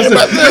say, this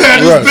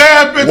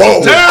bad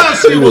bitch down.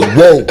 She was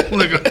whoa.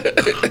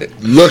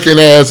 Looking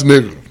ass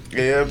nigga.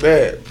 Yeah,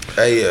 man.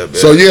 Hey, yeah, man.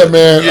 So, yeah,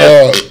 man,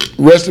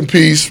 rest in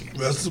peace.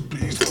 Rest in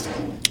peace.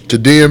 To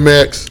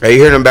DMX. Hey,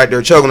 you hear them back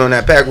there choking on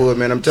that Packwood,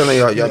 man. I'm telling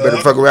y'all better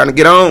fuck around and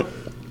get on.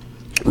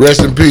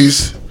 Rest in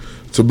peace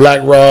to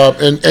Black Rob.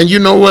 And you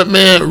know what,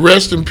 man?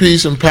 Rest in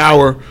peace and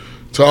power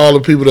to all the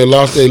people that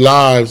lost their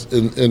lives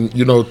and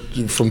you know,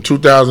 from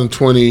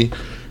 2020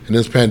 and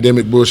this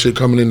pandemic bullshit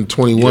coming into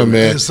 21,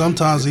 man.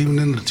 Sometimes even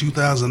into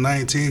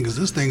 2019, because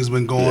this thing's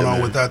been going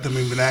on without them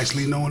even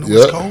actually knowing it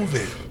was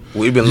COVID.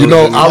 We've been, you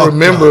know, I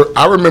remember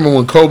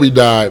when Kobe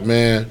died,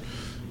 man,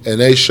 and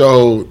they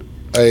showed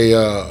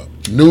a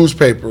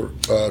newspaper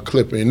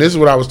clipping. And this is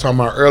what I was talking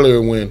about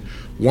earlier. When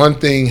one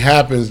thing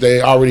happens,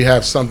 they already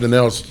have something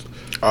else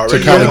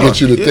to kind of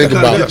get you to think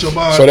about.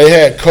 So they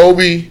had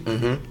Kobe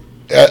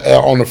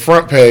on the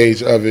front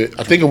page of it.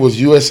 I think it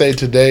was USA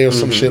Today or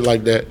some shit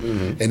like that.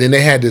 And then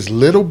they had this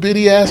little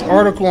bitty ass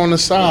article on the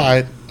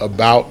side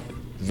about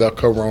the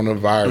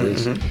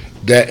coronavirus.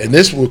 And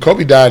this was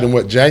Kobe died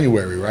in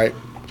January, right?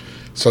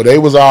 So they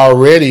was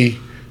already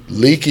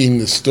leaking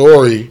the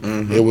story.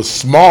 It was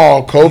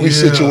small. Kobe's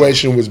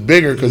situation was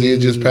bigger because he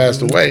had just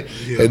passed away.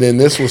 And then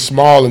this was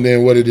small, and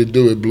then what did it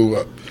do? It blew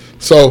up.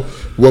 So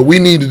what we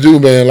need to do,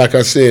 man, like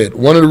I said,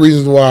 one of the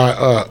reasons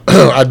why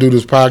I do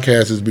this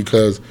podcast is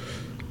because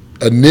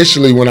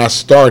initially when I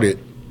started,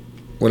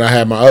 when I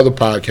had my other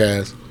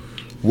podcast,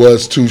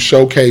 was to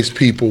showcase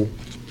people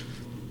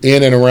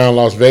in and around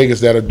Las Vegas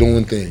that are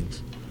doing things.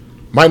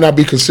 Might not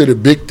be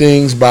considered big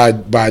things by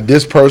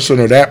this person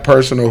or that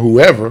person or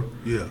whoever.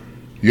 Yeah.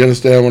 You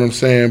understand what I'm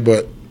saying?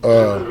 But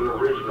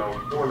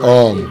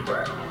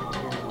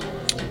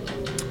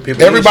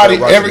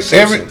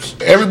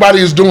everybody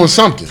is doing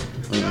something.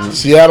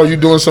 Seattle, you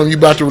doing something. You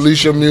about to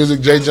release your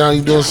music. Jay John,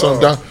 you doing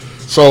something.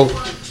 So,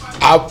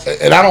 I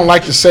don't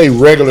like to say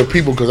regular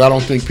people because I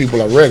don't think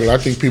people are regular. I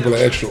think people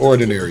are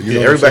extraordinary. You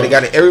know everybody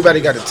got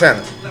a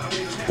talent.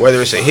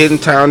 Whether it's a hidden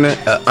talent,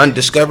 an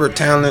undiscovered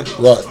talent,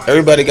 right.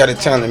 Everybody got a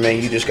talent,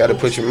 man. You just got to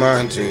put your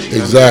mind to it.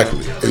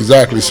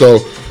 Exactly. So,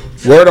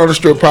 Word on the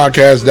Strip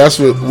podcast, that's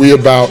what we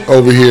about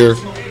over here.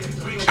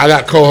 I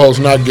got co-hosts,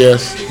 not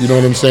guests. You know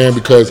what I'm saying?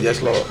 Because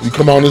yes, Lord. You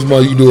come on this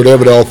month, you do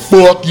whatever the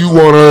fuck you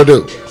want to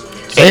do.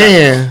 So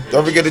and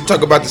don't forget to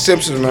talk about the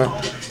Simpsons, man.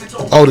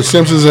 Oh, the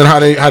Simpsons and how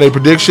they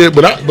predict shit,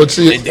 but I could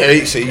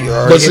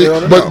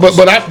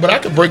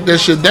break that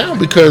shit down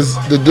because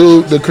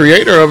the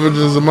creator of it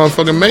is a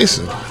motherfucking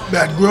Mason.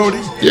 Matt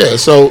Grody. Yeah,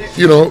 so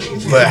you know.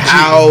 But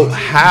how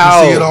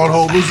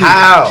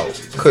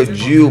could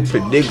you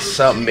predict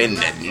something in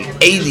the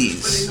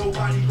 80s,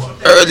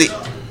 early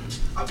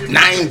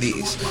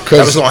 90s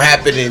that was gonna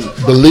happen in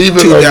believe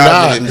it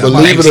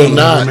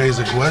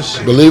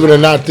or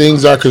not,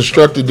 things are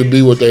constructed to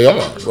be what they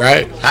are,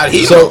 right? How did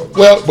he know?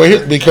 Well,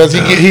 because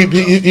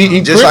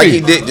he just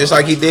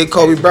like he did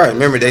Kobe Bryant.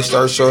 Remember they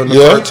started showing the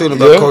cartoon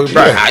about Kobe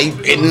Bryant. How he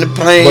in the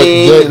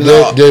plane.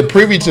 But they're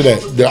privy to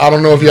that. I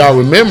don't know if y'all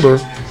remember.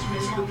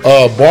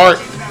 Bart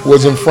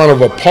was in front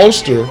of a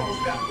poster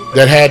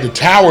that had the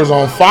towers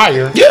on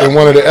fire in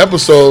one of the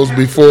episodes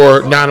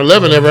before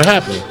 9/11 ever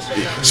happened.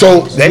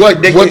 So they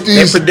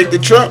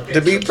predicted Trump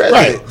to be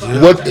president.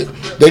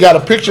 Right. They got a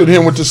picture of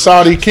him with the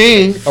Saudi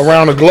king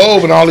around the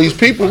globe and all these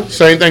people.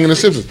 Same thing in the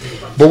Simpsons.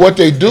 But what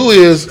they do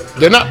is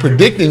they're not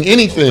predicting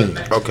anything.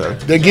 Okay.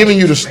 They're giving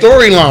you the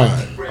storyline.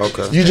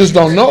 Okay. You just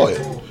don't know it.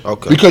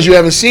 Okay. Because you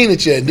haven't seen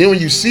it yet. Then when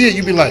you see it,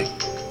 you be like,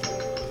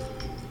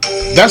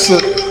 that's a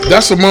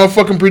that's a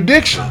motherfucking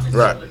prediction.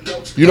 Right.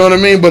 You know what I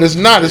mean? But it's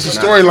not. It's a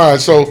storyline.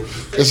 So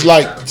it's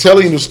like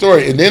telling the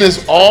story, and then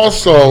it's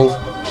also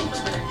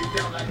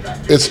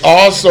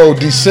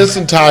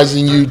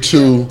desensitizing you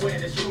to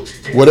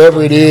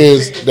whatever it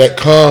is that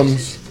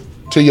comes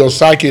to your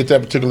psyche at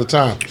that particular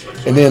time.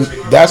 And then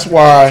that's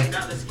why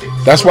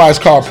it's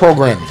called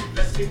programming,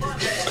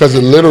 because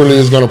it literally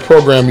is going to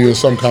program you in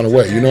some kind of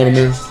way. You know what I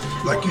mean?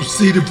 Like you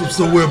seen it from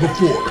somewhere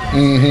before.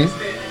 Mm-hmm.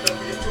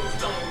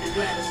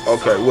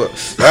 Okay, well,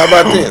 how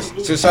about this?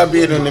 Since I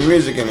been in the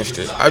music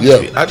industry, I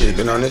just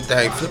been on this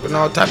thing flipping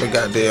all type of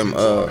goddamn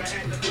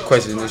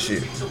questions and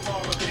shit.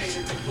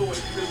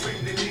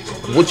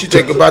 What you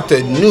think about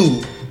the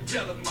new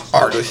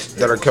artists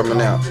that are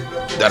coming out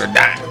that are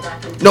dying?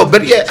 No,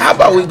 but yeah, how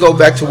about we go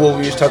back to what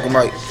we was talking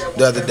about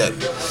the other day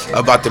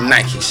about them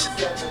Nikes?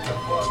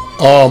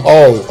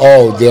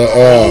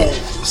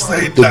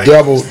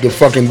 The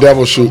fucking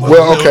devil shoe.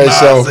 Well,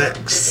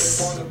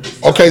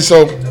 okay,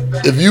 so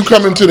if you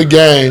come into the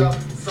game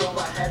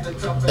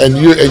and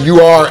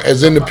you are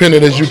as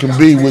independent as you can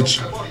be,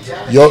 which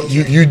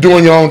you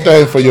doing your own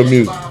thing for your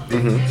music.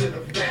 Mm-hmm.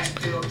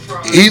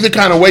 Either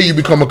kind of way you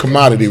become a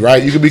commodity,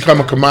 right? You can become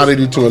a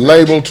commodity to a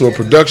label, to a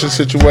production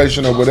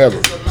situation, or whatever.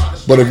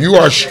 But if you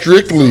are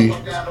strictly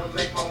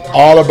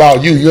all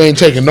about you ain't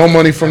taking no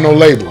money from no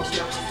labels.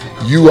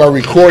 You are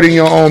recording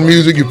your own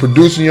music, you're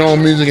producing your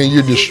own music, and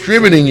you're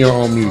distributing your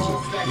own music.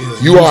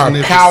 Yeah, you are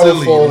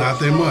powerful. Not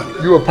their money.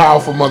 You're a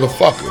powerful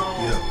motherfucker.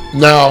 Yeah.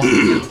 Now,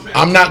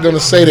 I'm not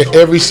gonna say that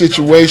every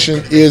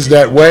situation is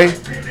that way,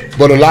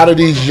 but a lot of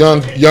these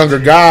younger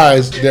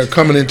guys, they're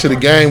coming into the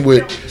game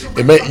with.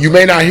 You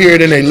may not hear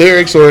it in their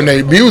lyrics or in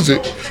their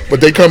music,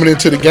 but they coming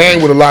into the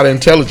game with a lot of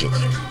intelligence.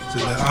 So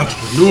they're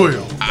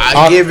entrepreneurial.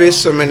 I give it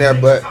some in there,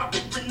 but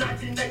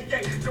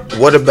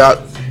what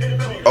about?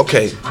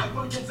 Okay,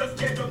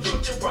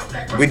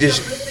 we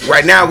just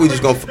gonna,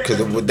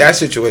 because with that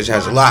situation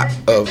has a lot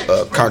of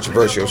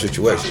controversial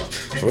situations.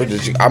 So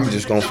I'm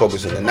just gonna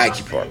focus on the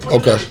Nike part.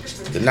 Okay.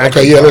 The Nike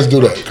okay, yeah, part. let's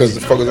do that because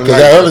that Nike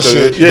other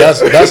shit. Yeah.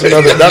 That's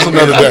another day. That's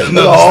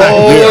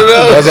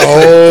a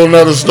whole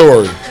nother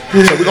story. So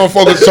we're gonna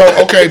focus. So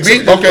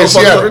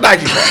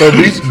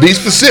be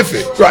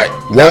specific. Right.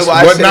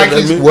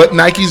 What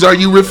Nikes are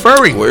you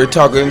referring? We're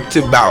talking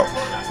about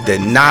the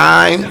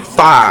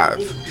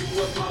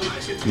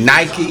 9.5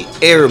 Nike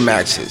Air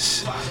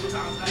Maxes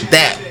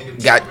that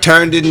got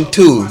turned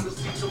into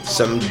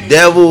some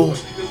devil.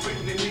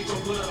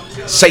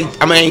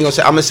 I'm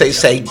gonna say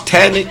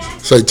satanic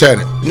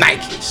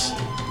Nikes.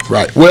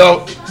 Right.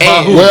 Well,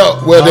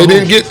 they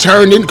didn't get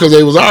turned in because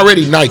they was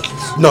already Nikes.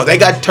 No, they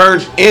got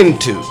turned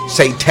into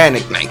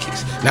satanic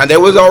Nikes. Now there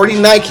was already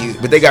Nikes,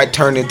 but they got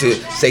turned into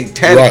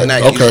satanic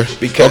Nikes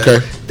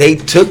because they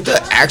took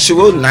the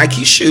actual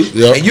Nike shoe,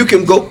 and you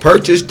can go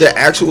purchase the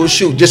actual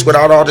shoe just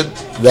without all the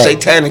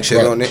satanic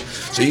shit on it.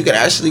 So you can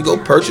actually go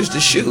purchase the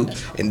shoe,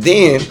 and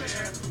then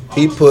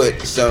he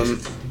put some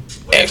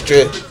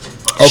extra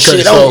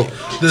shit on it.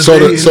 The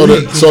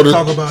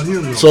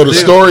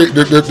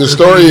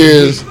story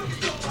is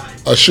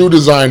a shoe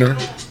designer.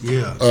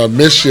 Yeah.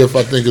 Mischief,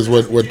 I think is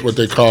what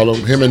they call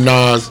him. Him and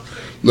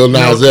Lil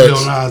Nas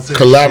X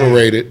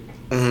collaborated,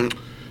 and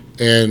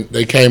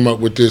they came up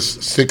with this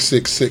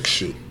 666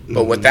 shoe.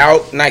 But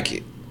without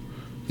Nike.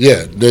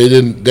 Yeah, they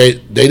didn't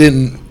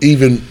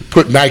even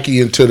put Nike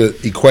into the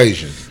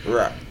equation.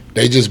 Right.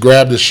 They just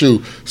grabbed the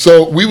shoe.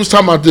 So we was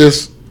talking about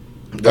this,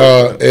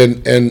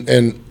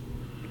 and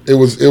it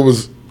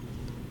was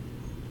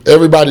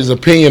everybody's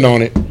opinion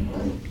on it,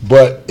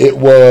 but it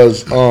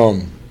was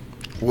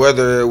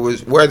whether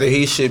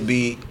he should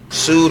be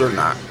sued or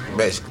not,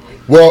 basically.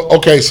 Well,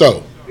 okay,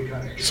 so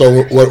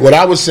what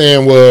I was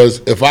saying was,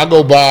 if I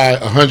go buy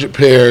 100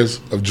 pairs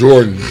of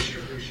Jordans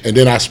and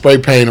then I spray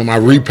paint them, I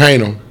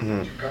repaint them,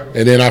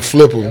 and then I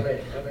flip them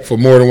for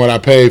more than what I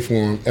paid for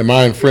them, am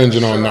I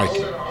infringing on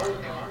Nike?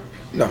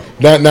 No.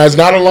 Now it's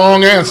not a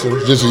long answer,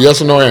 it's just a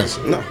yes or no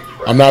answer. No.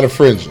 I'm not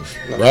infringing,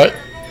 right?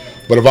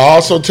 But if I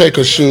also take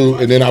a shoe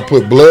and then I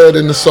put blood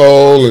in the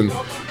sole and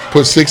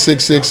put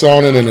 666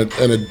 on it and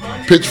a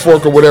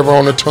pitchfork or whatever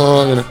on the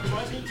tongue,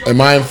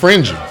 am I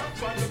infringing?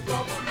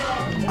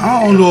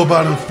 I don't know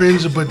about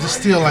infringing, but it's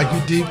still like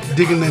you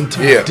digging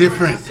into a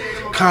different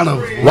kind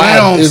of realm.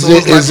 I would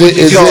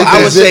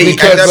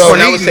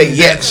say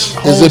yes.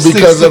 Is it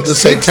because of the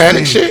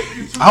satanic shit?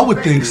 I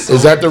would think so.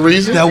 Is that the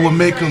reason? That would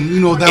make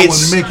them, would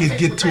make it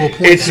get to a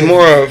point. It's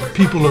more of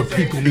people are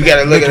people. You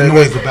gotta look at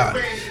noise about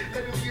it.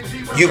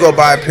 You go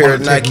buy a pair of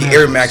Nike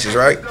Air Maxes,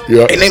 right?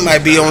 Yeah. And they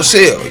might be on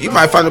sale. You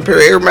might find a pair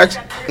of Air Max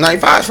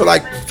 95s for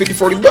like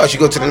 $50-$40. You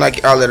go to the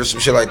Nike outlet or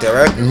some shit like that,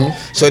 right? Mm-hmm.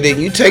 So then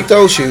you take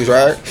those shoes,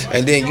 right?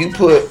 And then you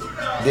put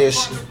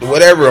this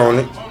whatever on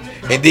it.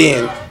 And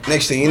then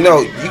next thing you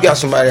know, you got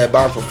somebody that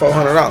bought them for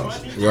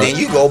 $400. Right. Then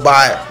you go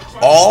buy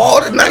all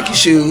the Nike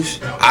shoes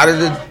out of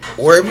the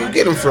wherever you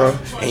get them from,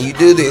 and you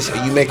do this,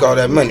 and you make all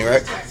that money,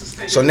 right?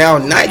 So now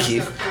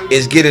Nike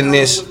is getting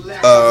this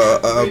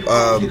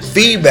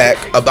feedback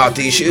about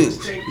these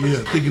shoes. Yeah,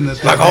 thinking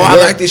that. Like, I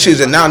like these shoes,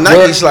 and now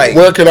Nike's like,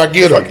 where can I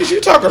get them? What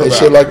you talking about?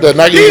 Shit like that.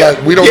 Nike's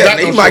like, we don't got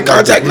no you might shit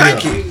like contact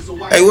that. Nike.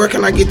 Hey, where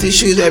can I get these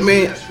shoes at,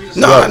 man?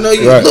 No, Right, I know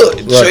you. right, Look,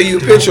 right. show you a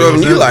picture of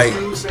them. You like,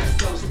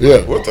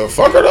 Yeah. what the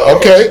fuck are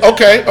those?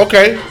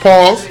 Okay.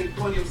 Pause.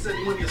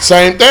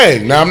 Same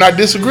thing. Now I'm not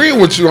disagreeing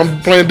with you.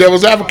 I'm playing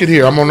devil's advocate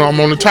here. I'm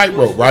on the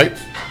tightrope, right?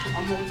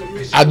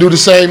 I do the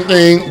same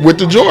thing with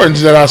the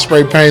Jordans that I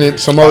spray painted.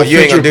 Some other you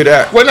ain't gonna do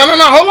that. Wait, no.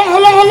 Hold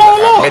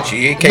on. Bet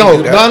you can't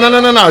do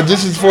that. No.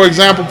 This is for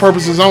example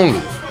purposes only.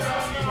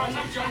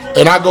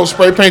 And I go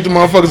spray paint the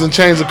motherfuckers and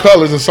change the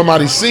colors, and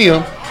somebody see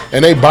them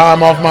and they buy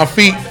them off my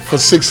feet for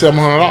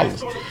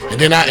 $600-700.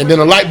 And then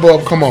a light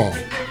bulb come on.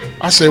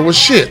 I said, well,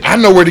 shit, I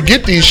know where to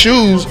get these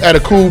shoes at a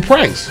cool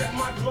price.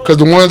 Because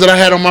the ones that I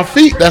had on my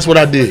feet, that's what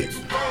I did.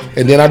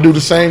 And then I do the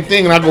same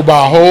thing, and I go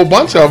buy a whole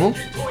bunch of them,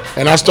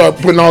 and I start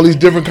putting all these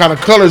different kind of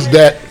colors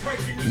the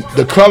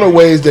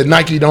colorways that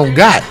Nike don't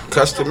got.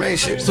 Custom made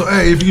shit. So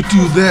hey, if you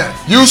do that,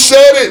 You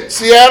said it,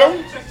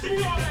 Seattle.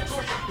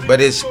 But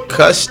it's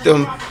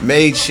custom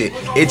made shit.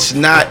 It's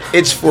not.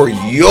 It's for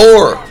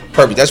your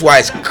purpose. That's why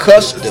it's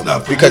custom,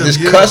 not for because them, it's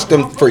yeah.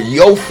 custom for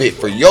your fit,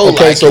 for your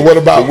Okay, life. so what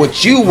about-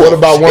 what you want? what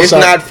about once It's I-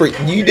 not for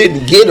you.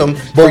 Didn't get them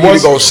for you to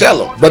once- go sell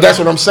them. But that's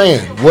what I'm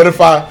saying. What if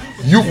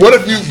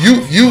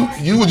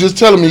you were just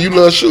telling me you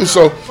love shoes?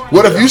 So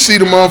what if you see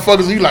the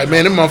motherfuckers and you like,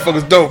 man, them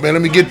motherfuckers dope, man.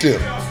 Let me get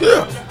them.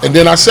 Yeah. And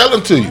then I sell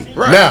them to you.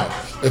 Right. Now,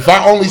 if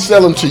I only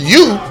sell them to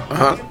you,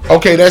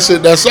 okay, that's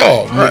it. That's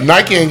all. Right.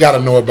 Nike ain't got to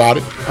know about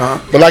it.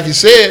 But like you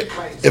said,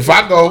 if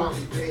I go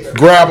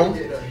grab them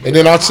and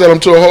then I sell them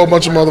to a whole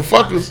bunch of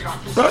motherfuckers,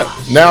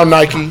 now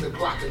Nike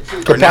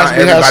could now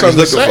possibly have everybody's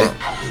something to looking say.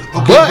 for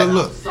okay, But but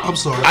look, I'm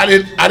sorry. I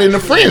didn't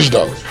infringe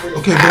though.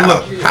 Okay, but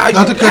look, How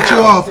not to you- cut you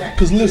how? off,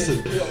 because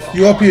listen,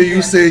 you up here,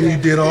 you saying you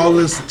did all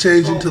this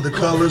changing to the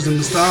colors and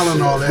the style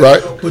and all that,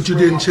 Right. but you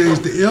didn't change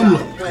the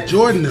emblem, the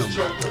Jordan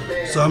emblem.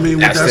 So I mean,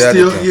 would That's that the other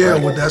still, thing,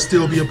 right. would that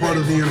still be a part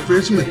of the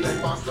infringement thing?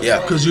 Yeah.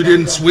 Because you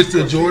didn't switch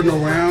the Jordan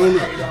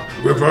around,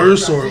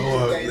 reverse, or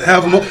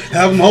have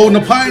them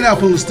holding a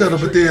pineapple instead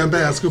of a damn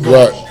basketball.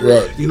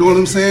 Right. You know what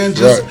I'm saying?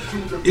 Just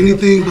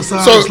anything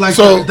besides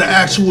the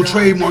actual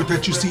trademark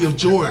that you see of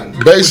Jordan. Would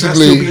that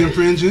Basically- still be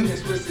infringing?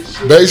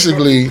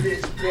 Basically,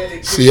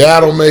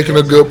 Seattle making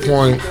a good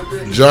point.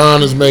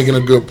 John is making a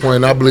good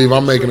point. I believe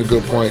I'm making a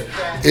good point.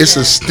 It's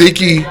a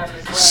sticky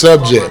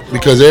subject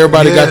because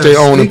everybody got their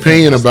own sticky.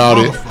 opinion about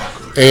it.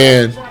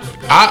 And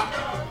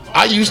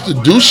I used to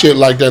do shit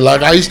like that.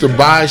 Like I used to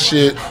buy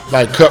shit,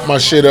 like cut my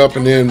shit up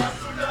and then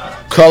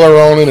color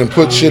on it and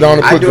put shit on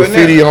it, I put do it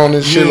graffiti now. on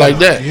it, shit like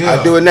that. Yeah.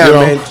 I do it now, You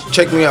know? man.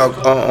 Check me out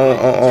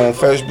on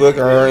Facebook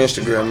or on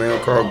Instagram, man.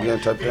 Carl Glenn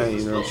type thing.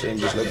 You know what I'm saying?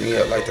 Just look me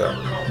up like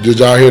that. Did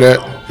y'all hear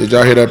that? Did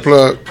y'all hear that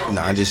plug?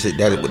 Nah, I just said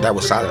that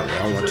was silent.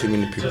 I don't want too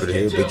many people to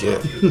hear, but yeah.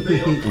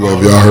 Well,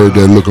 if y'all heard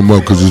that, look him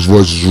up because his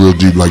voice is real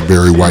deep like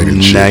Barry White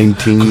and shit.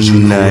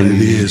 1990.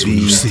 It is when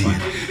you see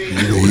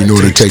it. You know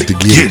what it take to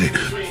get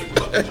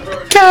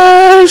it.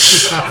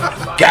 Cash.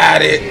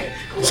 Got it.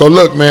 So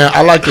look, man,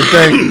 I like to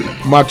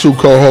thank my two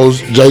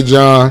co-hosts, J.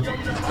 John,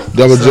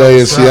 Double J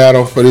in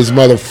Seattle, for this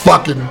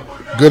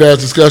motherfucking good ass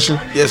discussion.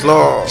 Yes,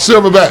 Lord.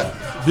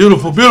 Silverback,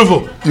 Beautiful,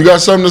 beautiful. you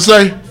got something to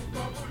say?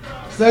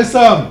 Say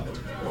something.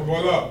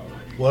 What up?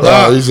 What Oh,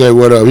 up? he said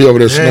what up. He over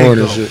there There you snoring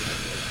and go. shit.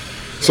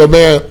 So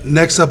man,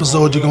 Next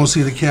episode, you're gonna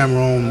see the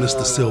camera on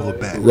Mr.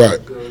 Silverback. right.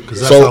 Because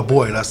that's So our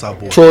boy. That's our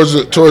boy. towards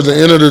the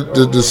end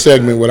of the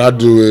segment, what I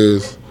do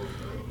is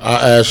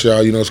I ask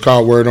y'all, you know, it's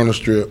called Word on the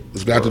Strip.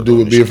 It's got to do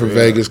with being from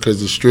Vegas because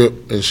the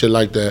strip and shit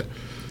like that.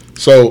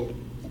 So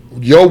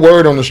your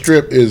word on the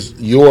strip is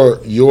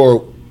your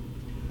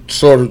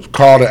sort of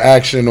call to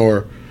action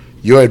or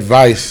your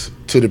advice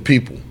to the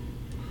people.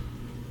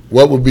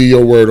 What would be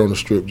your word on the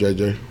strip,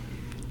 JJ?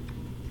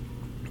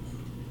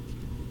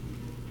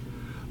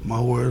 My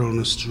word on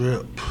the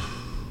strip.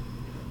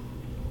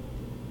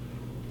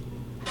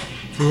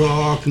 For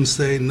all I can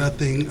say,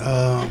 nothing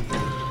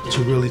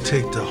to really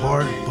take to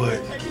heart,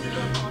 but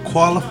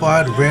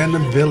qualified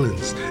random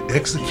villains,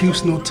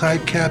 executional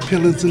type cap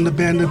villains in the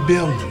abandoned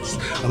buildings,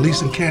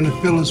 Elise and Cannon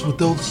villains with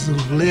those who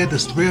have led the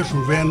spread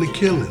from random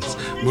killings,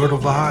 murder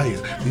for hire.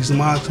 These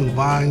minds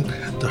combine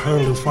to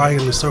hurl and fire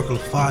in the circle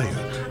of fire.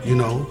 You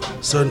know,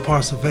 certain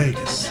parts of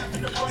Vegas,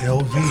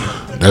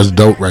 LV. That's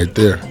dope right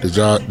there. Did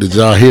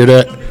y'all hear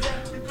that?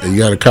 And you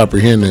got to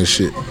comprehend that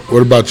shit.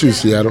 What about you,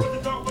 Seattle?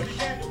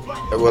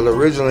 Well,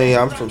 originally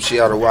I'm from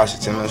Seattle,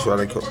 Washington. That's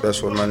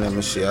why my name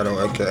is Seattle,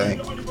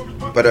 aka.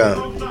 But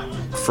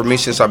for me,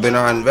 since I've been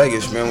out in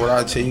Vegas, man, what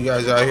I tell you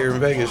guys out here in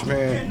Vegas,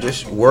 man,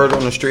 this word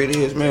on the street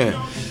is, man,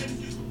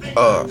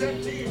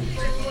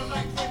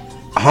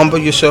 humble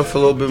yourself a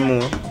little bit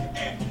more.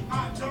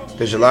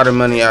 There's a lot of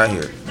money out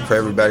here for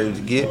everybody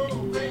to get,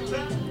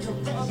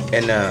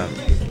 and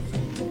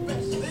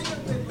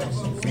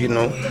you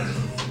know,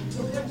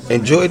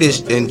 enjoy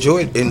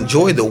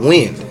the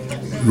wind.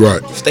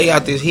 Right. Stay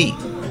out this heat.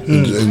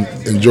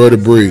 Enjoy the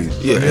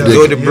breeze. Yeah,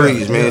 enjoy the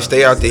breeze, man.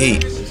 Stay out the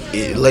heat.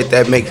 let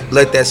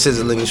that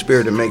sizzling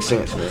spirit to make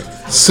sense, man.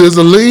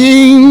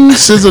 Sizzling.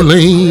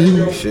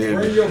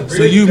 Shit.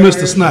 So you,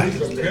 Mr. Snipe.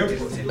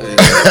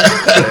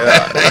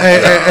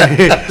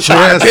 Hey.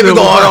 People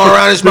going on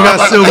around this We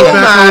got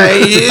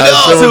Silverback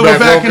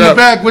in the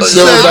back. What you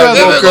say,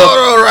 brother?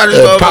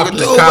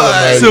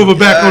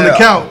 Silverback on the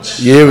couch.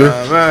 Yeah,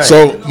 man.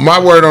 So my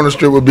word on the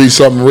strip would be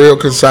something real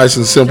concise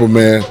and simple,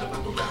 man.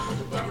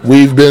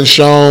 We've been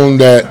shown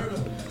that,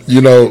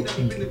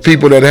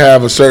 people that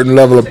have a certain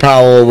level of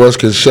power over us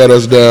can shut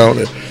us down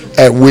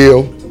at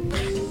will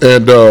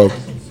and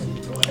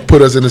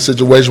put us in a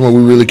situation where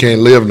we really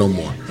can't live no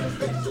more.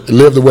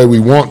 Live the way we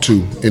want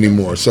to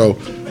anymore. So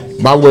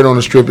my word on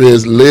the strip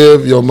is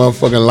live your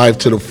motherfucking life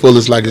to the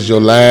fullest like it's your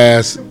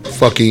last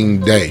fucking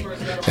day.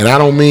 And I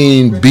don't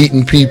mean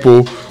beating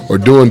people or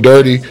doing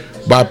dirty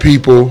by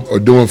people or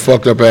doing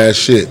fucked up ass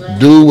shit.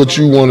 Do what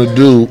you want to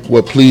do,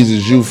 what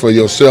pleases you for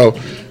yourself,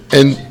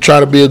 and try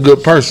to be a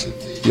good person. You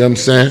know what I'm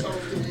saying?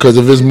 Because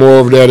if there's more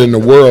of that in the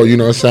world,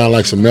 it sounds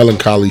like some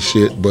melancholy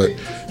shit, but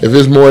if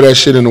there's more of that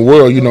shit in the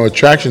world,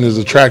 attraction is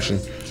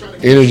attraction.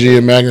 Energy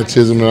and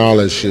magnetism and all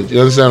that shit. You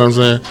understand what I'm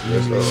saying?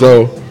 Yes,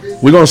 so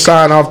we're going to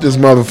sign off this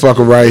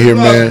motherfucker right here,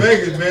 man.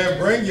 Vegas, man.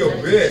 Bring your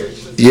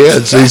bitch. Yeah,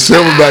 see,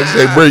 Silverback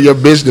say bring your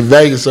bitch to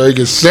Vegas so he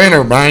can send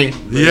her, man.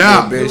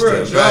 Yeah. Bitch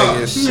to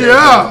Vegas.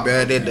 Yeah.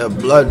 Man, did the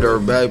blood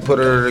her, man. Put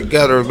her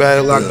together,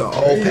 man, like the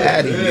old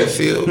Patty. You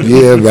feel me?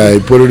 Yeah,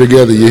 man. Put her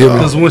together. You hear me?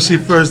 Because when she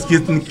first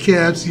gets in the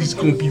cab, she's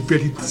going to be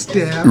ready to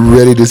stab.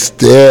 Ready to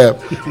stab.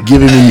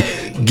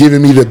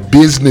 Giving me the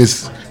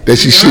business that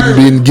she shouldn't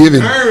be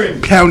giving.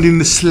 Pounding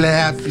the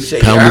slab. Pounding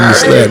the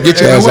slab. Get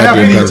your ass What out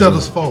happened to there. each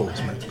other's foes,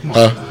 man? Come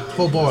on.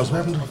 4 bars. What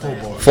happened to the 4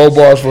 bars? 4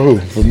 bars for who?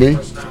 For me?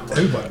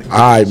 Everybody. All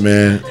right,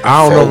 man.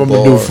 I don't know if I'm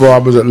going to do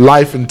 4, but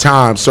life and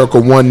time,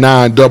 circle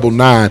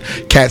 1999.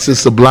 Cats is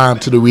sublime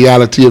to the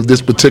reality of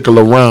this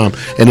particular rhyme,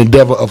 an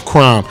endeavor of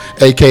crime,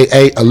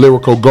 a.k.a. a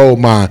lyrical gold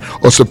mine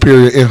or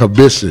superior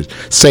inhibition.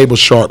 Saber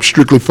sharp,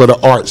 strictly for the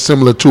art,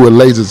 similar to a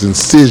laser's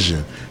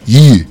incision.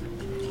 Yeah.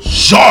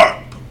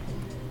 Sharp.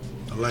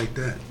 I like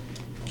that.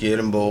 Get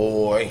him,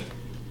 boy.